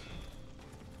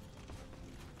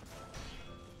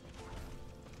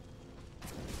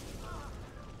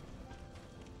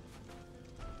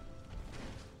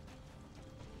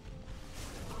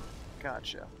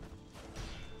 Gotcha.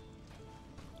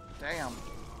 Damn.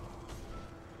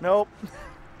 Nope.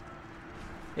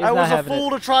 I was a fool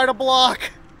to try to block.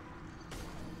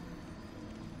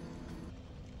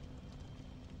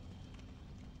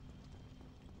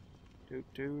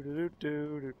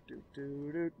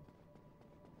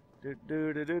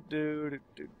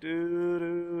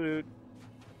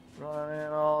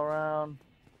 Running all around,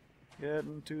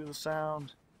 getting to the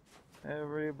sound.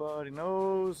 Everybody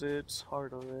knows it's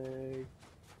Hardleg.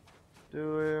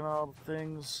 Doing all the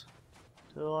things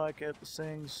till I get the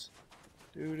sings.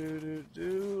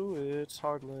 It's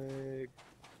Hardleg.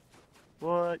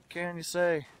 What can you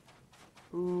say?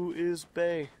 Who is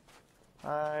Bay?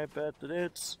 I bet that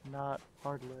it's not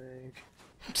Hardleg.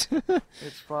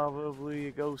 It's probably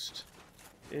a ghost.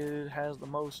 It has the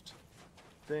most.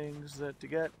 things that to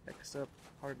get except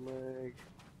Hardleg.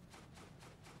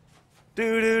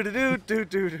 Do do do do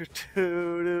do do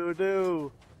do do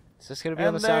do. Is this gonna be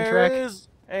on the soundtrack? And there is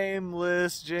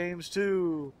Aimless James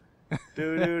 2.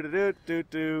 Do do do do do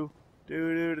do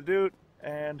do do do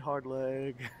and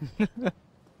Hardleg.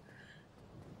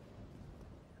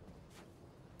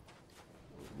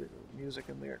 Music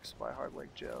and lyrics by Hardleg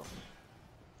Joe.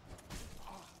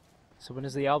 So when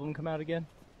does the album come out again?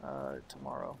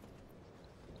 Tomorrow.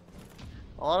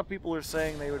 A lot of people are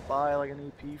saying they would buy like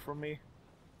an EP from me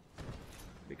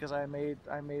because I made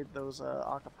those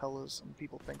acapellas and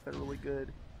people think they're really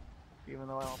good, even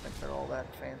though I don't think they're all that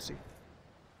fancy.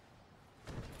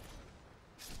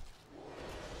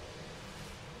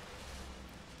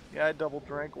 Yeah, I double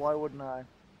drank. Why wouldn't I?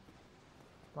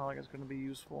 Not like it's going to be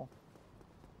useful.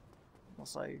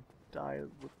 Unless I die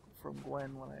from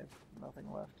Gwyn when I have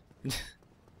nothing left.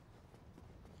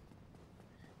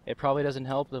 It probably doesn't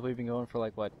help that we've been going for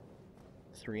like, what,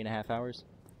 3.5 hours?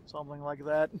 Something like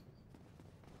that.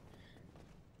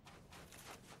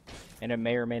 And it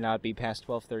may or may not be past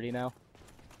 12:30 now.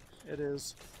 It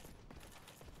is.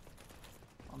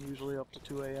 I'm usually up to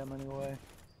 2 a.m. anyway.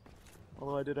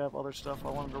 Although I did have other stuff I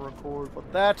wanted to record,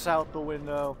 but that's out the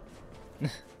window.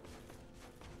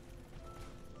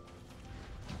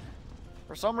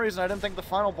 For some reason, I didn't think the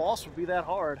final boss would be that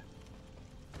hard.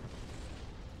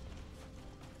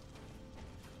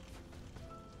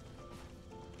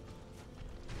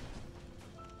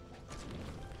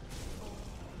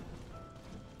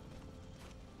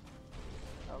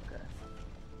 Okay.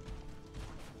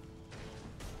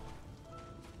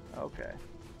 Okay.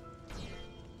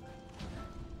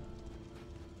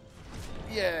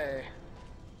 Yay.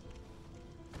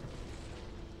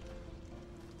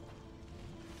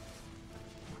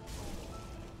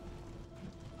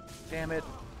 Damn it.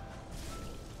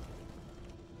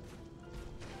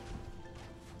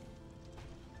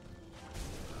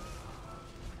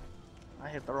 I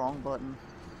hit the wrong button.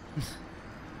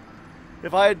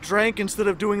 If I had drank instead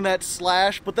of doing that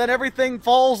slash, but then everything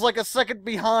falls like a second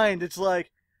behind. It's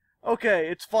like, okay,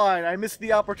 it's fine. I missed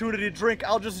the opportunity to drink.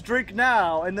 I'll just drink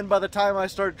now. And then by the time I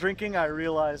start drinking, I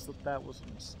realize that that was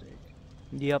a mistake.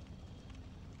 Yep.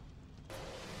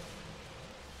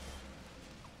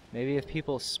 Maybe if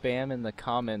people spam in the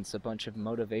comments a bunch of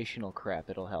motivational crap,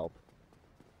 it'll help.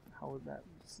 How would that?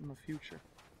 It's in the future.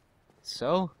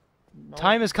 So? No.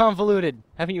 Time is convoluted.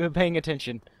 Haven't you been paying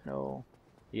attention? No.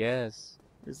 Yes.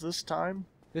 Is this time?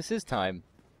 This is time.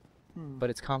 But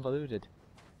it's convoluted.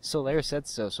 Solaire said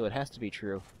so, so it has to be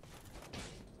true.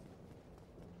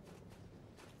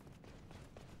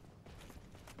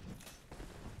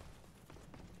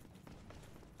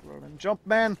 Running jump,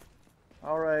 man!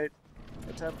 Alright.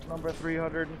 Attempt number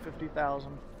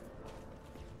 350,000.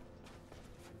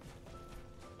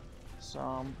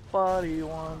 Somebody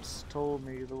once told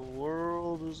me the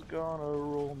world is gonna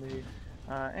roll me.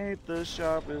 I ain't the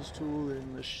sharpest tool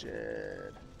in the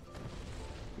shed.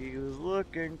 He was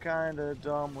looking kinda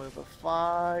dumb with a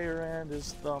fire and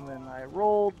his thumb, and I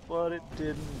rolled, but it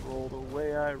didn't roll the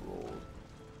way I rolled.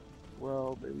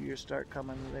 Well, the years start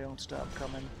coming, they don't stop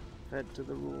coming. Fed to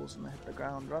the rules and I hit the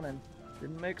ground running.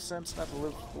 Didn't make sense not to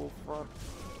live full front.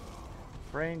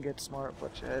 Brain gets smart,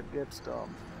 but your head gets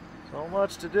dumb. So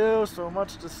much to do, so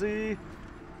much to see.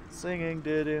 Singing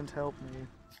didn't help me.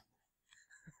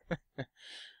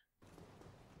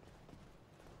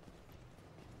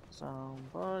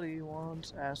 Somebody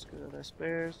once asked, could I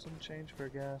spare some change for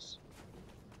gas?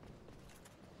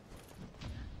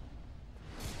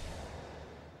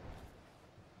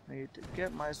 Need to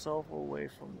get myself away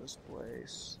from this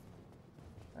place.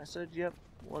 I said, yep,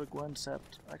 what a Gwyn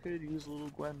sept. I could use a little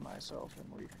Gwyn myself, and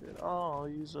we could all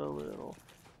use a little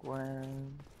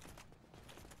Gwyn.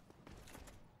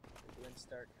 The Gwyn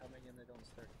start coming and they don't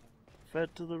start coming.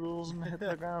 Fed to the rules and hit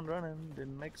the ground running.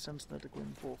 Didn't make sense that the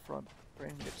Gwyn full front.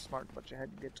 Brain gets smart, but your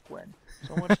head gets Gwyn.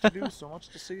 So much to do, so much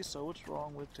to see, so what's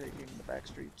wrong with taking the back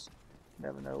streets?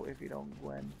 Never know if you don't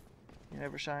Gwyn. You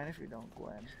never shine if you don't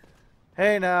Gwyn.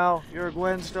 Hey now, you're a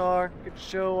Gwyn star. Get your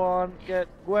show on, get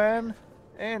Gwyn.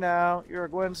 Hey now, you're a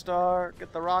Gwyn star.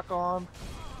 Get the rock on.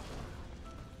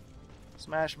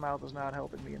 Smash Mouth is not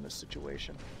helping me in this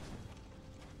situation.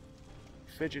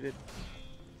 Fidgeted.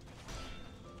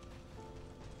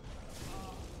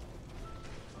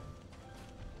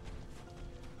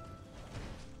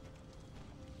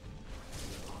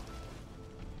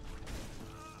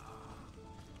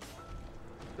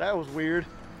 That was weird.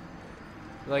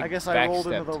 Like I guess I rolled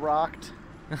into the rocked.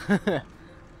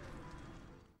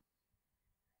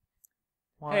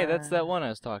 Hey, that's that one I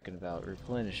was talking about,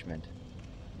 replenishment.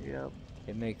 Yep.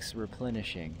 It makes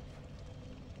replenishing.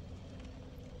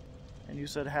 And you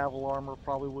said Havel armor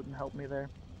probably wouldn't help me there.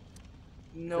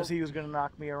 No. Because he was going to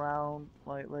knock me around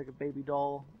like a baby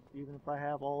doll, even if I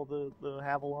have all the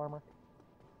Havel armor.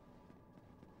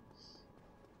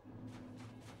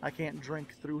 I can't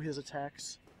drink through his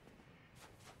attacks.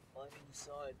 Well, I mean, you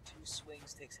saw it. 2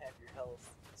 swings takes half your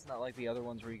health. It's not like the other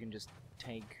ones where you can just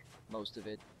tank most of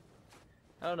it.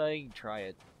 I don't know, you can try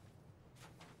it.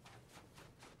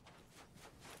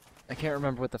 I can't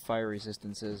remember what the fire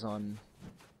resistance is on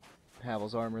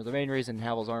Havel's armor. The main reason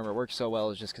Havel's armor works so well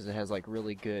is just because it has like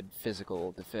really good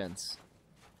physical defense.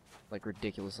 Like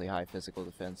ridiculously high physical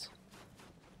defense.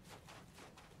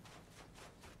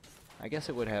 I guess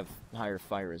it would have higher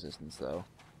fire resistance though.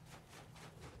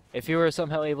 If you were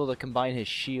somehow able to combine his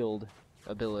shield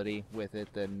ability with it,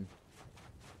 then...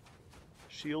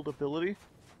 Shield ability?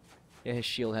 Yeah, his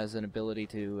shield has an ability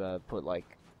to put like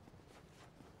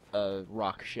a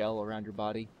rock shell around your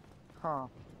body. Huh.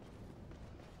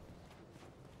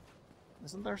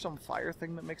 Isn't there some fire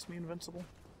thing that makes me invincible?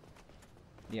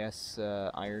 Yes,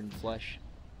 iron flesh.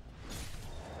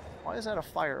 Why is that a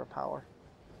fire power?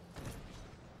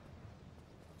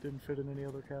 Didn't fit in any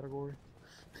other category.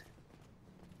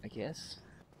 I guess.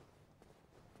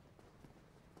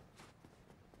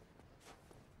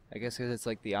 I guess because it's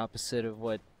like the opposite of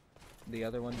what the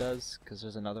other one does, because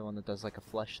there's another one that does like a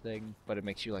flesh thing, but it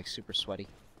makes you like super sweaty.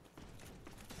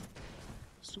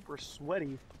 Super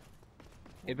sweaty?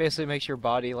 It basically makes your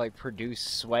body like produce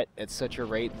sweat at such a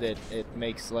rate that it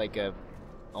makes like a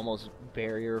almost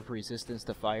barrier of resistance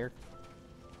to fire.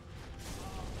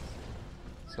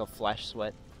 It's called flash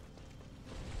sweat.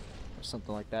 Or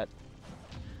something like that.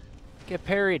 Get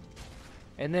parried,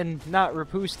 and then not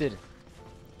repoosted.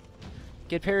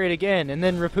 Get parried again, and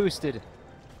then repoosted.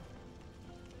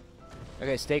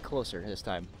 Okay, stay closer this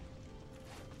time.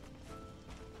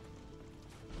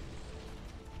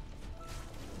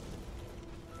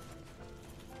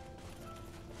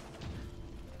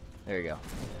 There you go.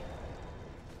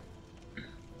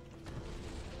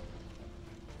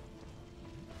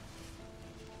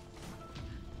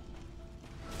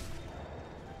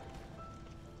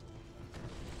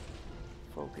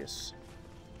 Focus.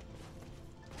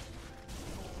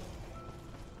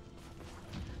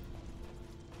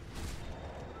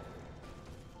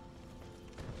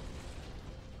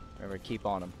 Remember, keep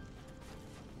on him.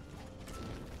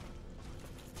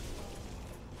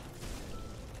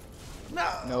 No!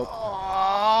 Nope.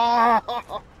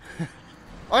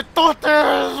 I thought there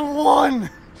was one!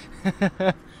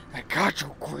 I got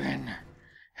you, Gwyn.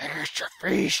 I got your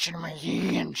face in my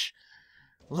hands.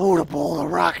 Load up all the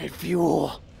rocket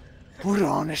fuel. Put it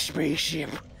on the spaceship.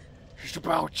 It's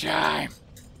about time.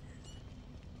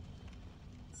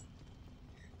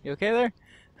 You okay there?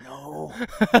 No.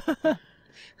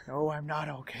 No, I'm not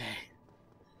okay.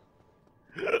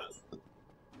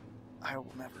 I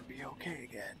will never be okay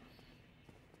again.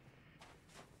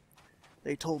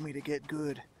 They told me to get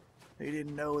good. They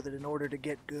didn't know that in order to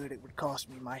get good, it would cost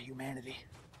me my humanity.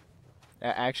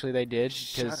 Actually, they did,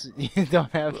 because you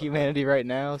don't have humanity right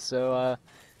now, so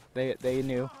they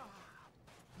knew.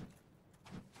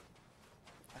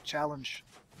 A challenge.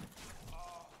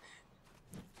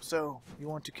 So, you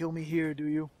want to kill me here, do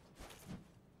you?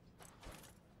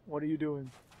 What are you doing?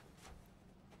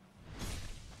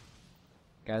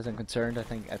 Guys, I'm concerned. I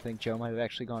think Joe might have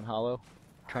actually gone hollow,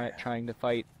 trying to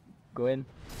fight Gwyn,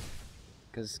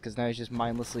 because now he's just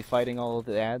mindlessly fighting all of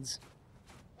the ads.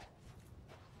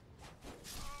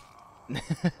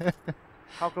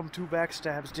 How come 2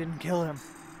 backstabs didn't kill him?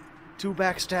 2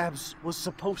 backstabs was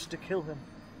supposed to kill him.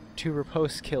 2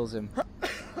 riposte kills him.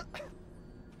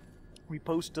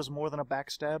 Riposte does more than a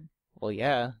backstab? Well,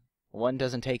 yeah. One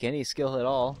doesn't take any skill at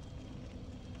all,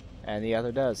 and the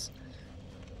other does.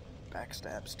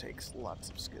 Backstabs takes lots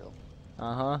of skill.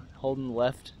 Uh-huh. Holding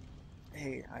left.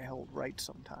 Hey, I hold right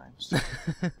sometimes.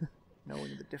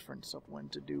 Knowing the difference of when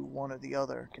to do one or the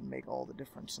other can make all the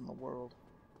difference in the world.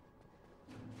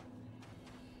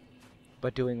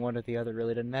 But doing one or the other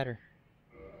really doesn't matter.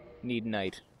 Need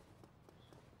knight.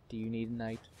 Do you need a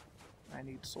knight? I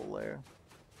need Solaire.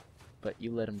 But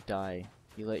you let him die.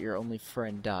 You let your only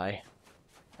friend die.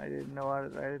 I didn't know I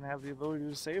didn't have the ability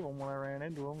to save him when I ran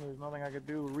into him. There's nothing I could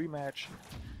do. Rematch.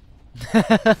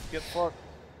 Get fucked.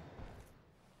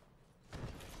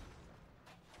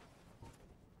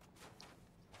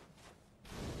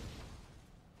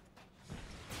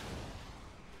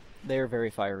 They're very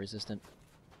fire resistant.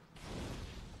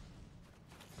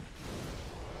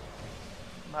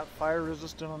 Not fire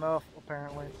resistant enough,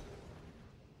 apparently.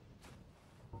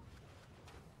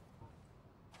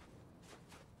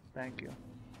 Thank you.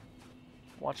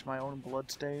 Watch my own blood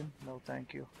stain? No,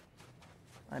 thank you.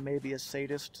 I may be a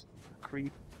sadist, a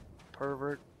creep,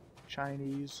 pervert,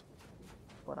 Chinese,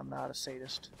 but I'm not a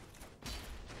sadist.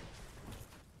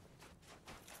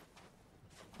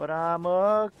 But I'm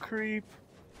a creep.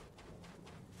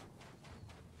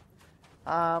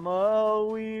 I'm a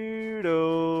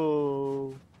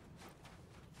weirdo.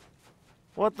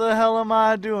 What the hell am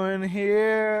I doing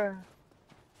here?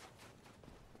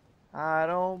 I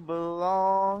don't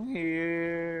belong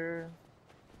here.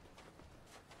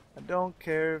 I don't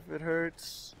care if it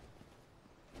hurts.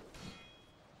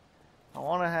 I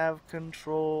want to have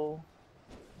control.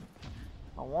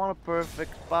 I want a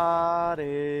perfect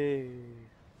body.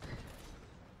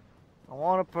 I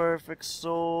want a perfect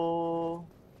soul.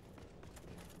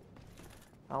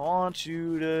 I want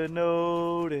you to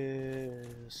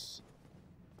notice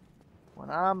when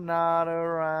I'm not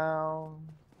around.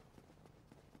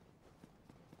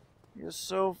 You're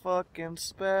so fucking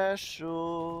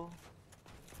special.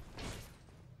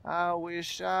 I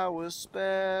wish I was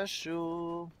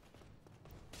special.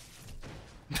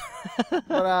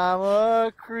 But I'm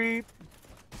a creep.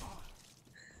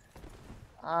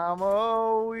 I'm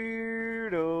a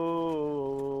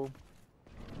weirdo.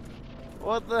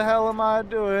 What the hell am I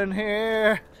doing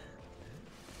here?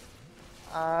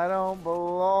 I don't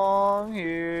belong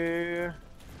here.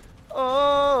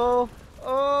 Oh,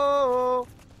 oh,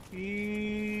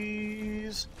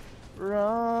 he's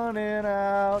running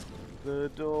out the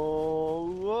door.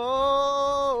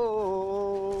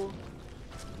 Oh,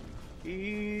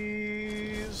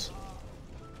 he's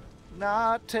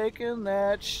not taking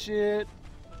that shit.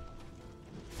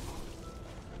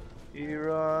 He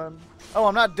run. Oh,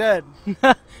 I'm not dead.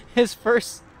 His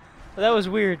first... That was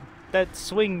weird. That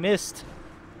swing missed.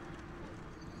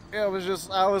 Yeah, it was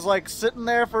just, I was like sitting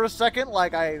there for a second,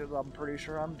 like I'm pretty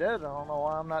sure I'm dead. I don't know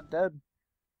why I'm not dead.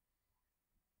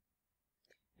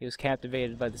 He was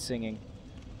captivated by the singing.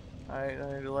 I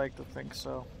like to think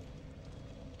so.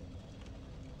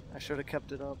 I should have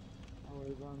kept it up.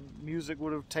 Music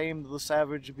would have tamed the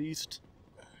savage beast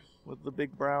with the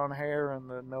big brown hair and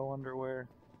the no underwear.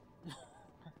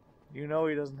 You know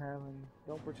he doesn't have any.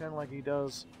 Don't pretend like he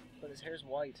does. But his hair's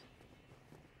white.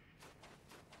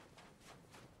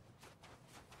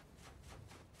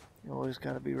 You always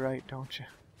gotta be right, don't you?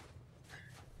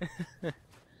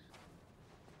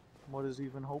 What is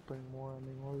even hope anymore? I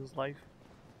mean, what is life?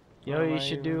 You know what you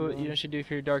should do? You know what you should do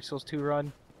for your Dark Souls 2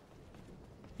 run?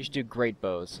 You should do great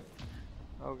bows.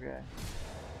 Okay.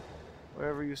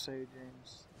 Whatever you say,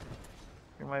 James.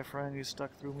 You're my friend. You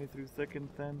stuck through me through thick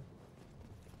and thin.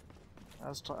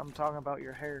 I'm talking about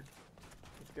your hair.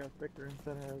 It's got thicker and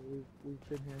thinner as we've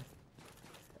been here.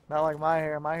 Not like my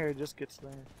hair. My hair just gets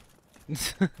thinner.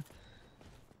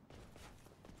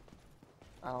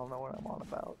 I don't know what I'm on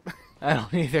about. I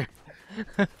don't either.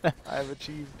 I have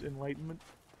achieved enlightenment.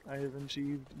 I have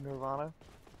achieved nirvana.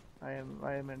 I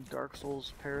am in Dark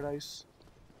Souls paradise.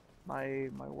 My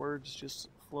words just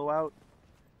flow out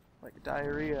like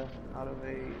diarrhea out of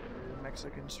a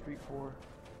Mexican street whore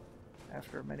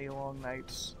after many long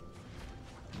nights.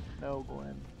 No,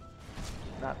 Gwyn.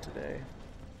 Not today.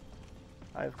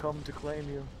 I have come to claim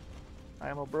you. I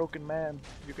am a broken man.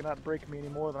 You cannot break me any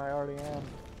more than I already am.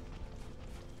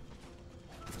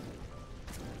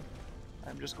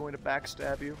 I'm just going to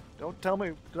backstab you. Don't tell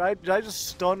me. Did I just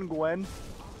stun Gwyn?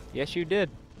 Yes, you did.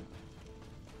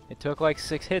 It took like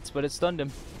 6 hits, but it stunned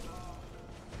him.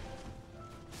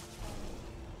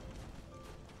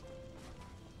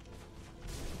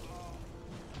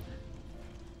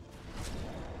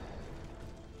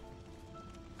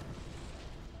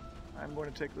 I'm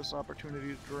going to take this opportunity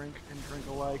to drink and drink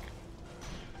alike.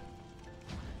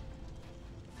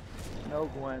 No,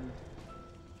 Gwyn.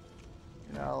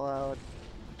 You're not allowed.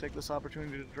 Take this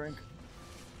opportunity to drink.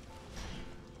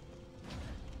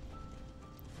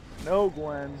 No,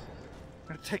 Gwyn. I'm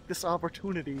going to take this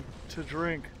opportunity to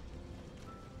drink.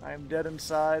 I am dead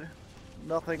inside.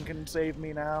 Nothing can save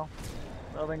me now.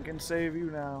 Nothing can save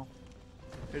you now.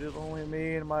 It is only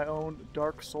me and my own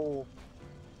dark soul.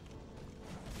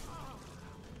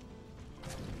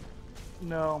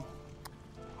 No.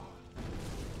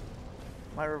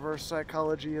 My reverse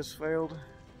psychology has failed.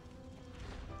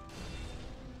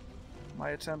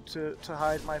 My attempt to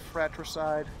hide my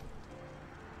fratricide.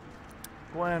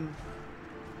 Gwyn,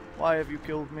 why have you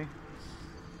killed me?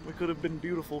 We could have been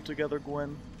beautiful together,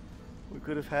 Gwyn. We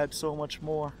could have had so much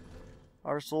more.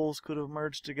 Our souls could have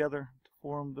merged together to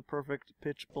form the perfect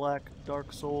pitch-black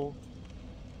dark soul.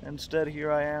 Instead,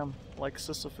 here I am, like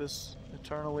Sisyphus,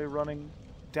 eternally running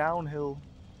downhill.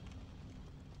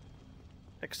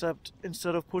 Except,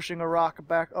 instead of pushing a rock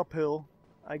back uphill,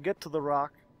 I get to the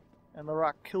rock, and the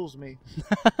rock kills me.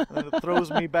 And then it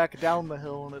throws me back down the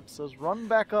hill, and it says, "Run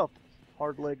back up,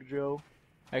 Hardleg Joe."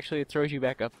 Actually, it throws you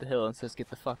back up the hill and says, "Get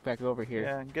the fuck back over here."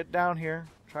 Yeah, and get down here.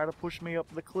 Try to push me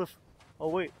up the cliff. Oh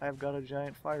wait, I've got a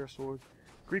giant fire sword.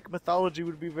 Greek mythology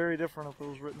would be very different if it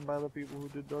was written by the people who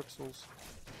did Dark Souls.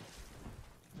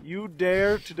 You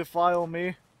dare to defile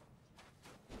me?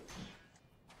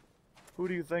 Who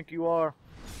do you think you are?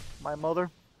 My mother?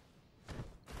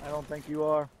 I don't think you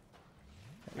are.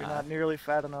 You're not nearly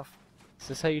fat enough. Is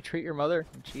this how you treat your mother?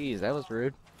 Jeez, that was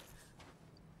rude.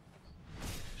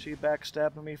 She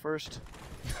backstabbed me first.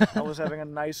 I was having a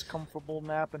nice, comfortable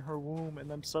nap in her womb, and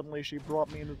then suddenly she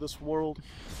brought me into this world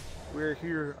where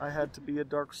here I had to be a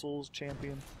Dark Souls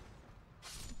champion.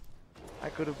 I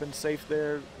could have been safe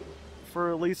there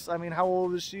for at least, I mean, how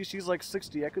old is she? She's like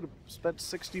 60. I could have spent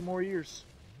 60 more years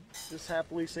just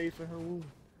happily safe in her womb.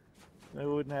 I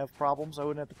wouldn't have problems. I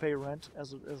wouldn't have to pay rent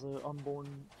as an unborn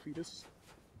fetus.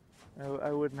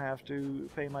 I wouldn't have to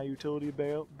pay my utility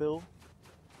bill.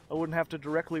 I wouldn't have to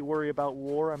directly worry about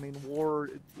war. I mean, war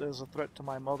is a threat to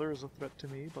my mother, is a threat to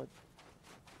me, but,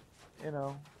 you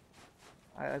know,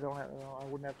 I don't have, I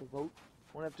wouldn't have to vote.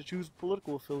 I wouldn't have to choose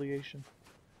political affiliation.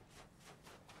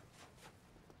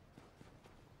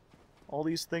 All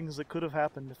these things that could have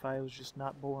happened if I was just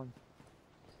not born.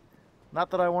 Not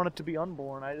that I wanted to be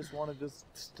unborn, I just wanted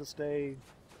to stay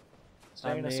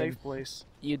in a safe place.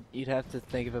 You'd have to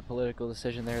think of a political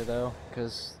decision there, though,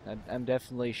 because I'm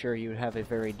definitely sure you would have a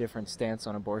very different stance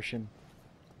on abortion.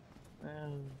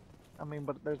 I mean,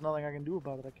 but there's nothing I can do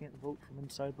about it. I can't vote from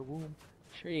inside the womb.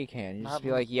 Sure you can. You Not just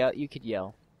be like, yeah, you could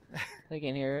yell. They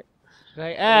can hear it.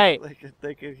 Like, hey!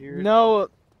 They could hear it. No!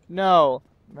 No!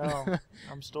 No.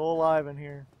 I'm still alive in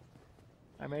here.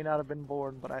 I may not have been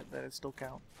born, but that still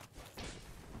count.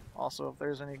 Also, if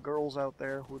there's any girls out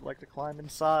there who would like to climb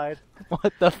inside,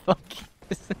 What the fuck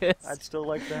is this? I'd still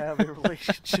like to have a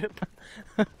relationship.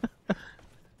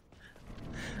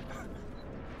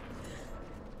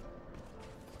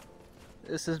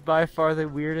 This is by far the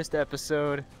weirdest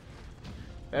episode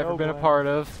I've ever No, been a Glenn. part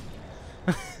of.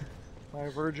 My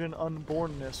virgin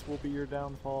unbornness will be your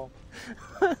downfall.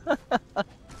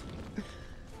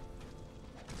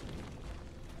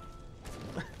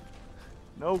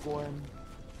 No, Gwyn.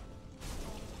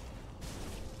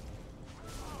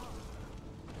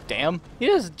 Damn. He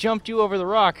just jumped you over the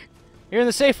rock. You're in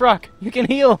the safe rock. You can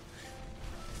heal.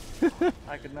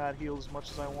 I could not heal as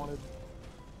much as I wanted.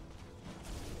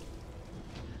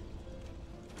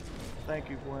 Thank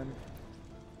you, Gwyn.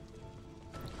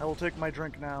 I will take my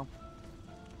drink now.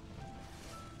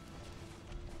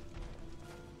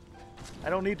 I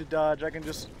don't need to dodge, I can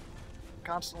just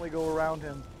constantly go around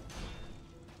him.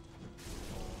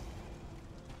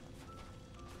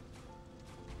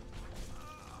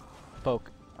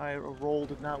 Poke. My roll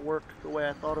did not work the way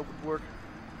I thought it would work.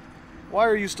 Why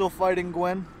are you still fighting,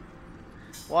 Gwyn?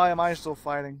 Why am I still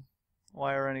fighting?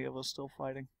 Why are any of us still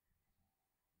fighting?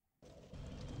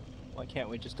 Why can't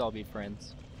we just all be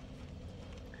friends?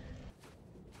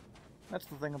 That's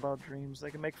the thing about dreams.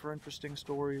 They can make for interesting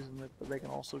stories, but they can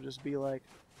also just be like...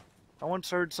 I once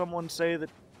heard someone say that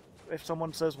if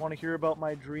someone says, "Want to hear about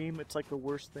my dream?" it's like the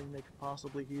worst thing they could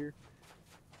possibly hear.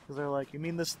 Because they're like, "You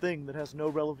mean this thing that has no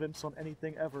relevance on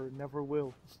anything ever, never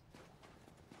will?"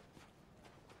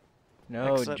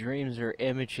 No, Except- dreams are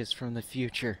images from the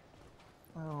future.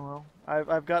 I don't know.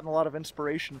 I've gotten a lot of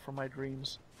inspiration from my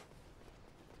dreams.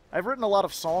 I've written a lot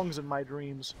of songs in my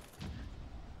dreams.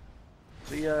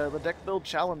 The deck build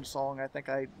challenge song, I think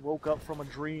I woke up from a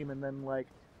dream and then like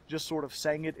just sort of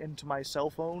sang it into my cell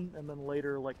phone and then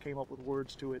later like came up with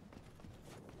words to it.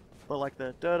 But like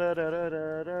the da da da da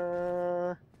da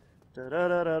da da da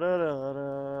da da da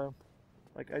da,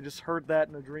 like I just heard that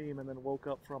in a dream and then woke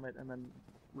up from it and then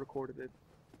recorded it.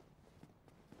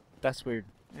 That's weird.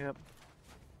 Yep.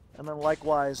 And then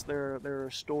likewise there are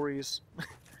stories.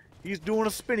 He's doing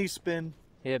a spinny spin.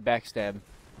 He had backstab.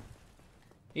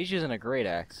 He's using a great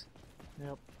axe.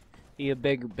 Yep. He a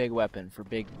big weapon for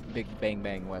big bang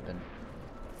bang weapon.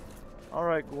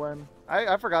 Alright, Gwyn.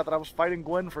 I forgot that I was fighting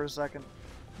Gwyn for a second.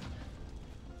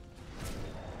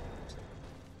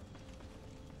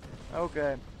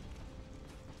 Okay.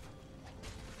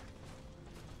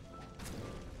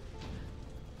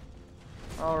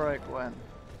 Alright, Gwyn.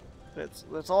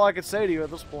 That's all I could say to you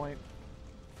at this point.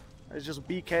 It's just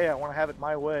BK, I want to have it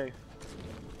my way.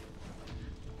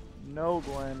 No,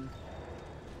 Gwyn.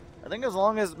 I think as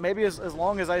long as, maybe as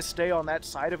long as I stay on that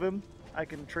side of him, I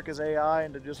can trick his AI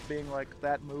into just being like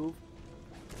that move.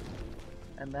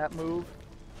 And that move.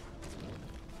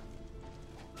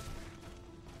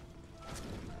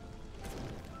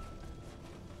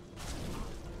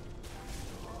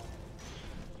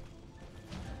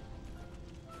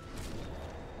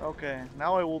 Okay,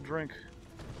 now I will drink.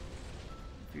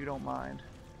 If you don't mind.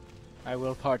 I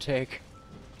will partake.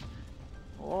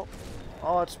 Oh,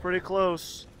 it's pretty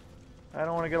close. I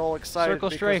don't want to get all excited Circle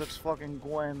because strafe. it's fucking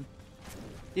Gwyn.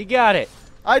 You got it.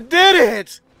 I did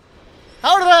it!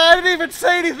 How did I didn't even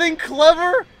say anything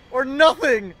clever or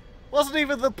nothing. Wasn't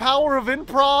even the power of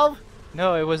improv.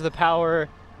 No, it was the power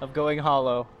of going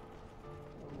hollow.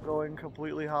 Going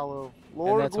completely hollow. And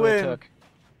Lord that's what it Gwyn, took.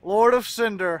 Lord of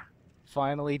Cinder.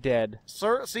 Finally dead.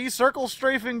 See, circle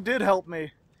strafing did help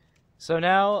me. So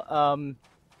now,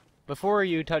 before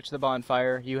you touch the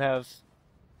bonfire, you have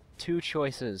two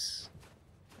choices.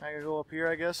 I can go up here,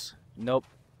 I guess. Nope.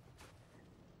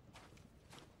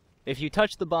 If you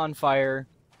touch the bonfire,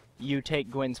 you take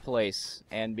Gwyn's place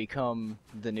and become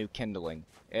the new kindling.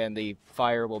 And the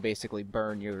fire will basically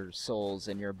burn your souls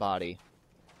in your body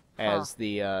as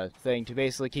the thing to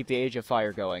basically keep the Age of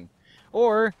Fire going.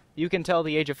 Or you can tell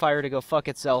the Age of Fire to go fuck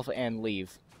itself and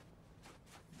leave.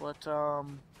 But,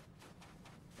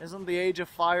 isn't the Age of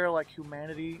Fire like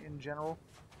humanity in general?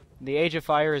 The Age of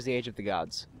Fire is the Age of the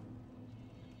Gods.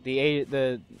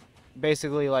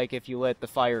 Basically, like, if you let the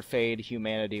fire fade,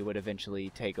 humanity would eventually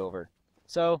take over.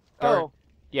 So,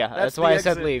 yeah, that's why I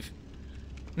said leave.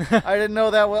 I didn't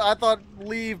know that. I thought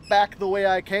leave back the way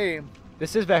I came.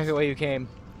 This is back the way you came.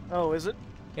 Oh, is it?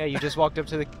 Yeah, you just walked up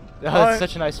to the... it's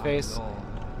such a nice face. Lord,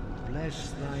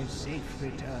 bless thy safe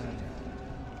return.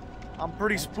 I'm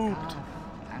pretty spooked.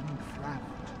 And craft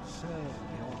serve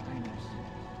your highness.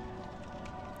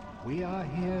 We are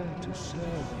here to serve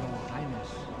your highness.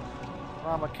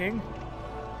 I'm a king?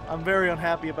 I'm very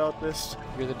unhappy about this.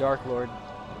 You're the Dark Lord.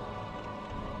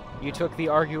 You took the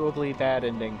arguably bad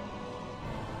ending.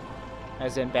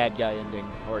 As in bad guy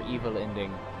ending, or evil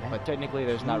ending. But technically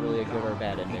there's not really a good or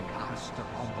bad ending. Cast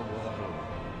upon the world.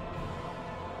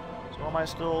 So am I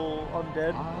still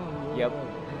undead? Yep.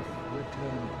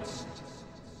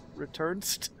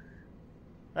 Returnst?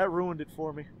 That ruined it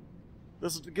for me.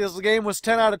 This is because the game was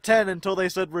 10 out of 10 until they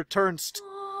said returnst.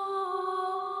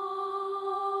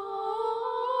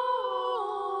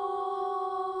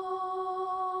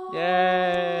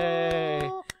 Yay!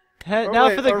 Oh, Now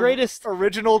wait, for the greatest...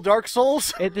 original Dark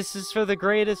Souls? This is for the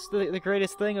greatest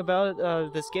thing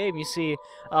about this game. You see,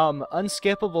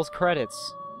 unskippable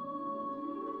credits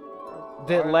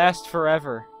that last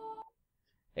forever.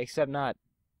 Except not.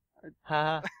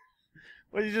 Haha.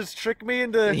 Well, you just tricked me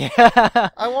into... Yeah.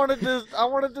 I wanted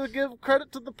to give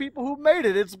credit to the people who made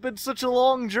it. It's been such a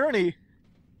long journey.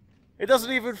 It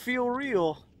doesn't even feel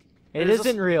real. It Is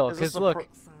isn't this- real, is this because a look,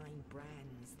 Sign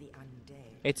brands the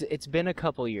undead. it's been a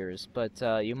couple years, but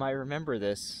you might remember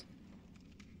this.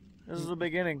 This is the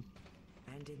beginning.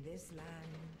 And in this land,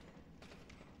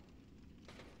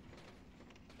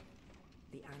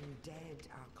 the undead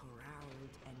are corralled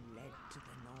and led to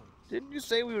the north. Didn't you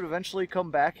say we would eventually come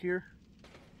back here?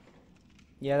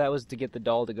 Yeah, that was to get the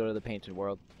doll to go to the painted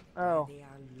world. Oh. They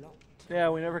are locked. Yeah,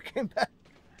 we never came back.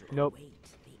 To Nope. await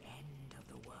the end of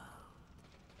the world.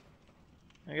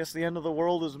 I guess the end of the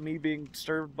world is me being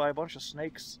disturbed by a bunch of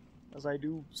snakes. As I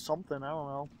do something, I don't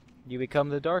know. You become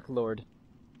the Dark Lord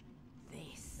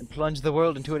This and plunge the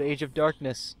world into an age of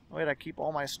darkness. Wait, I keep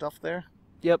all my stuff there?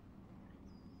 Yep.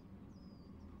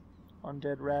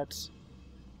 Undead rats.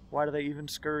 Why do they even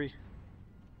scurry?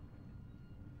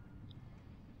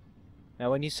 Now,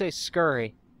 when you say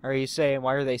scurry, are you saying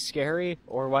why are they scary,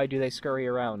 or why do they scurry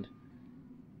around?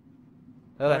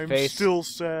 Oh, that I'm face. still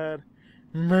sad.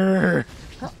 Mrrr.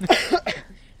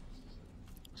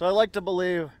 So I like to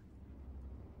believe.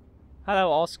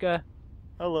 Hello, Oscar.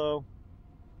 Hello.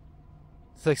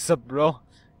 It's like, sup, bro?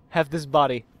 Have this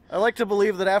body. I like to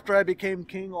believe that after I became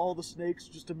king, all the snakes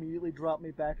just immediately dropped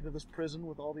me back into this prison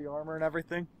with all the armor and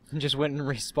everything. Just went and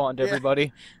respawned Yeah.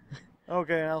 everybody.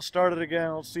 Okay, I'll start it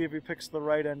again. Let's see if he picks the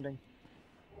right ending.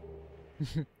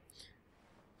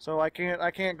 So I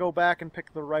can't go back and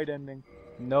pick the right ending.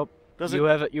 Nope. Does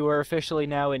You are officially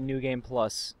now in New Game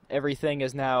Plus. Everything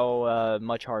is now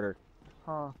much harder.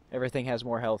 Huh. Everything has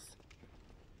more health.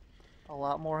 A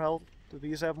lot more health? Do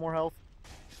these have more health?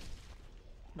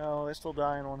 No, they still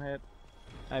die in one hit.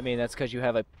 I mean, that's because you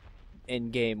have a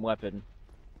in-game weapon,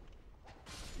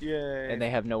 Yay. and they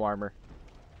have no armor.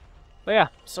 But yeah,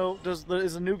 So is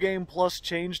the new game plus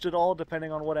changed at all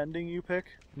depending on what ending you pick?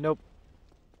 nope.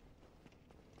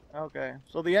 Okay.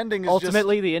 So the ending is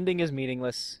Ultimately, the ending is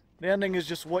meaningless. the ending is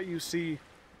just what you see.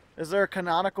 Is there a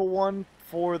canonical one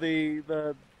for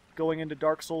the going into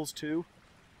Dark Souls 2?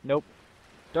 Nope.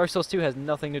 Dark Souls 2 has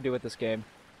nothing to do with this game.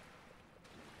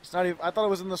 It's not even I thought it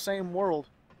was in the same world.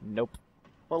 Nope.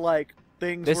 But like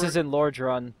things This were, is in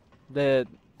Lordrun. The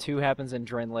 2 happens in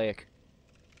Dren Lake.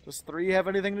 Does 3 have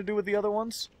anything to do with the other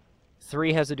ones?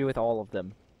 3 has to do with all of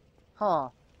them. Huh.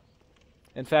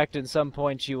 In fact, at some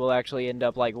points you will actually end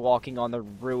up like walking on the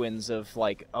ruins of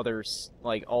like others,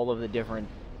 like all of the different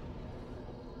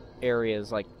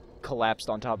areas like collapsed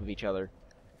on top of each other.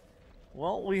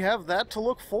 Well, we have that to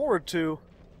look forward to.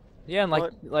 Yeah, and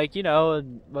like you know,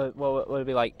 what would it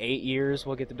be, like 8 years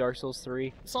we'll get to Dark Souls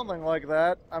 3? Something like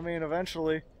that. I mean,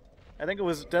 eventually. I think it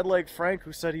was Deadleg Frank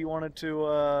who said he wanted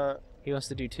to, He wants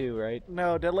to do 2, right?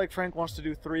 No, Deadleg Frank wants to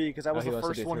do 3, because that was he the wants to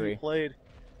first do one 3. he played.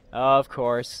 Of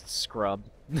course, scrub.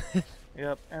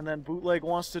 Yep, and then Bootleg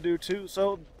wants to do 2,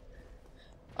 so...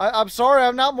 I'm sorry,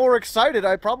 I'm not more excited.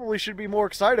 I probably should be more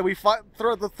excited. The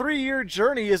 3-year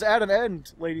journey is at an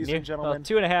end, ladies and gentlemen.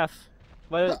 Well, 2.5.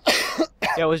 But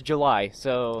yeah, it was July,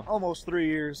 so... Almost 3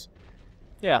 years.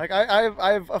 Yeah. Like,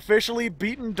 I've officially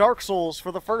beaten Dark Souls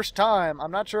for the first time.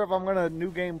 I'm not sure if I'm gonna New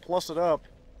Game Plus it up.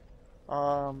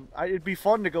 It'd be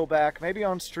fun to go back. Maybe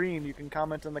on stream you can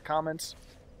comment in the comments.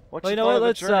 What Well, you know what?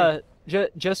 Let's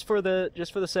just for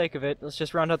the sake of it, let's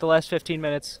just round out the last 15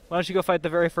 minutes. Why don't you go fight the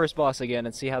very first boss again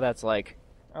and see how that's like,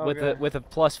 Okay. with a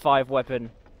 +5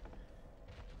 weapon.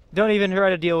 Don't even try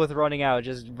to deal with running out.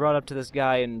 Just run up to this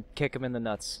guy and kick him in the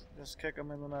nuts. Just kick him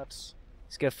in the nuts.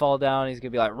 He's gonna fall down. He's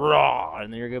gonna be like raw,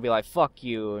 and then you're gonna be like fuck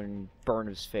you and burn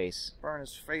his face. Burn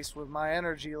his face with my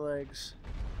energy legs.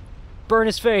 Burn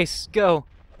his face. Go.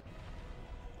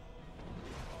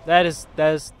 That is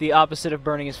the opposite of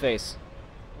burning his face.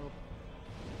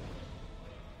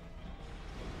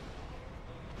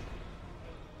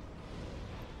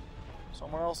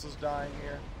 Someone else is dying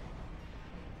here.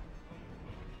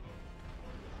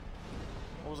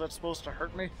 Was that supposed to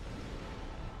hurt me?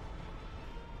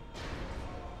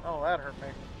 Oh, that hurt me.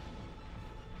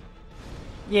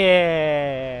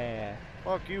 Yeah.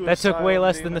 Fuck you. That took way Asylum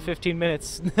less than the Demon. 15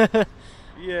 minutes.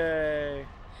 Yay.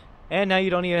 And now you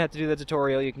don't even have to do the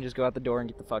tutorial. You can just go out the door and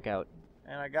get the fuck out.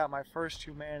 And I got my first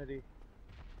humanity.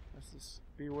 This is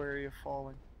be wary of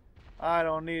falling. I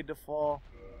don't need to fall.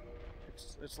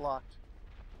 It's locked.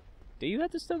 Do you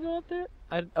have to still go up there?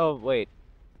 Oh, wait.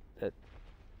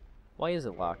 Why is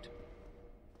it locked?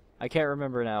 I can't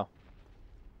remember now.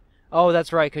 Oh,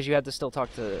 that's right, because you have to still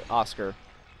talk to Oscar.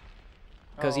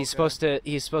 Because he's supposed to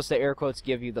air quotes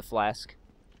give you the flask.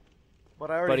 But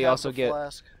I already have the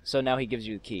flask. So now he gives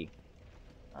you the key.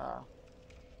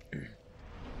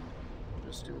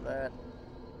 Just do that.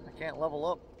 I can't level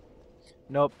up.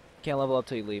 Nope, can't level up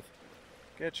till you leave.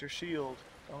 Get your shield.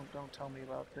 Don't tell me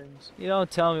about things. You don't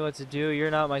tell me what to do.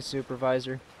 You're not my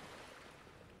supervisor.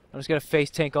 I'm just gonna face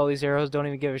tank all these arrows. Don't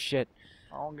even give a shit.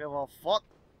 I don't give a fuck.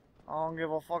 I don't give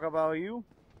a fuck about you.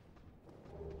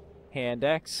 Hand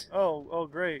axe. Oh,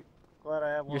 great. Glad I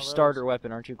have one Your of those. starter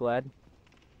weapon, aren't you glad?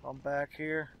 I'm back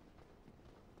here.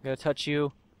 I'm gonna touch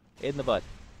you in the butt.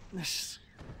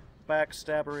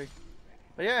 Backstabbery.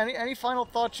 But yeah, any final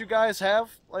thoughts you guys have?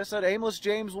 Like I said, Aimless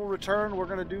James will return. We're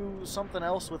gonna do something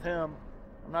else with him.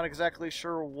 I'm not exactly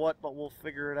sure what, but we'll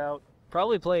figure it out.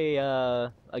 Probably play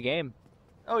a game.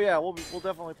 Oh yeah, we'll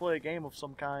definitely play a game of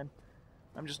some kind.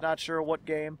 I'm just not sure what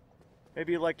game.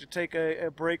 Maybe you'd like to take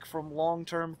a break from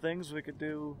long-term things. We could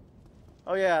do...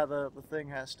 Oh yeah, the thing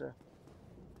has to...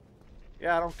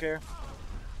 Yeah, I don't care.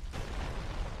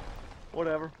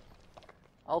 Whatever.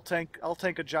 I'll tank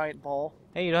a giant ball.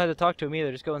 Hey, you don't have to talk to him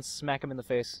either. Just go and smack him in the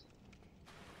face.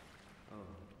 Oh,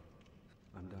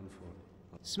 I'm done for.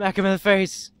 Smack him in the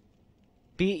face.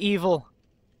 Be evil.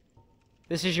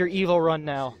 This is your evil run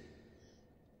now.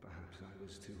 Perhaps I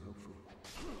was too hopeful.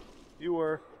 You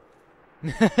were.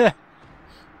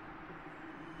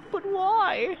 But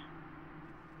why?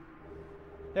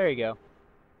 There you go.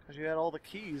 Because you had all the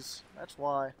keys. That's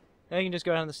why. Now you can just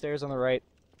go down the stairs on the right.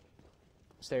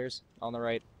 Stairs on the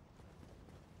right.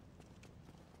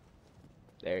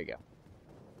 There you go.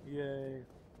 Yay.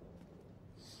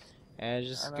 And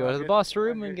just go to the boss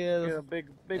room and get a big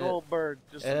old bird.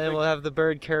 Just and then we'll have the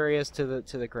bird carry us to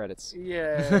the credits.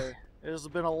 Yay. It has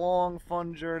been a long,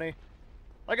 fun journey.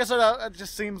 Like I said, it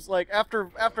just seems like after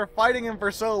fighting him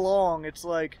for so long, it's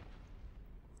like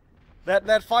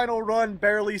that final run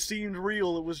barely seemed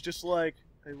real. It was just like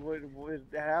it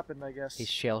happened, I guess. He's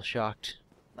shell-shocked.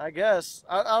 I guess.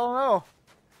 I don't know.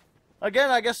 Again,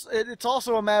 I guess it's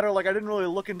also a matter, like, I didn't really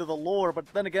look into the lore, but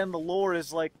then again, the lore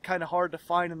is, like, kind of hard to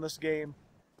find in this game.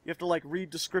 You have to, like, read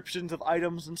descriptions of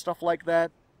items and stuff like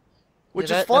that.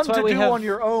 Which is fun to do on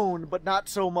your own, but not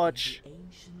so much.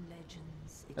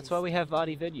 That's why we have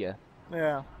Vadi Vidya.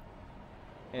 Yeah.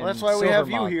 Well, that's why we have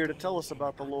you here to tell us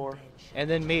about the lore. And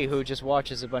then me, who just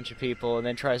watches a bunch of people and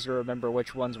then tries to remember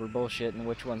which ones were bullshit and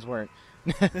which ones weren't.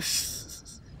 To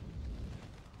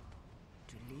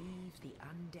leave the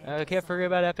undead I can't forget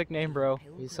about Epic Name Bro.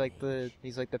 He's like the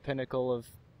pinnacle of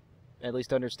at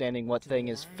least understanding what thing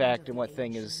is fact and what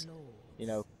thing is, you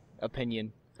know,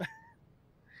 opinion.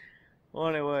 Well,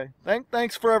 anyway,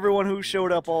 thanks for everyone who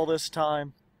showed up all this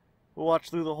time. We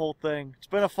watched through the whole thing. It's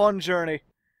been a fun journey.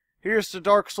 Here's to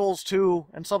Dark Souls 2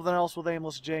 and something else with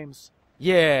Aimless James.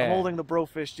 Yeah. I'm holding the bro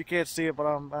fist. You can't see it, but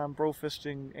I'm bro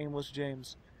fisting Aimless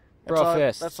James.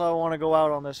 That's how I want to go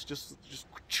out on this. Just.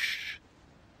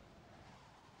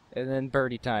 And then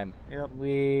birdie time. Yep.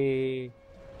 We.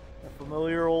 A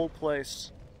familiar old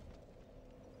place.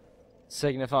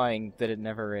 Signifying that it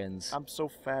never ends. I'm so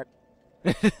fat.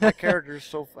 My character's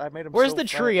so. I made him. Where's so the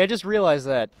fat. tree? I just realized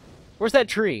that. Where's that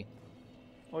tree?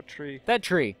 What tree? That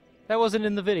tree. That wasn't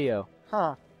in the video.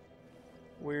 Huh.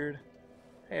 Weird.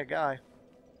 Hey, a guy.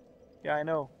 Yeah, I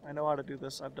know. I know how to do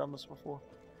this. I've done this before.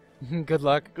 Good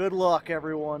luck. Good luck,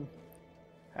 everyone.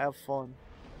 Have fun.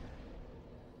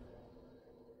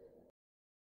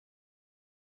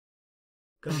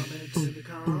 Comment in the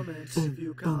comments if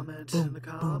you comment in the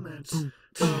comments.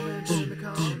 Comment in the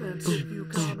comments if you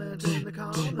comment in the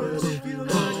comments. If you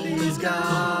like these guys,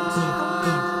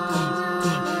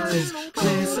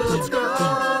 please subscribe.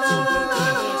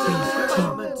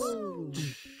 Comments.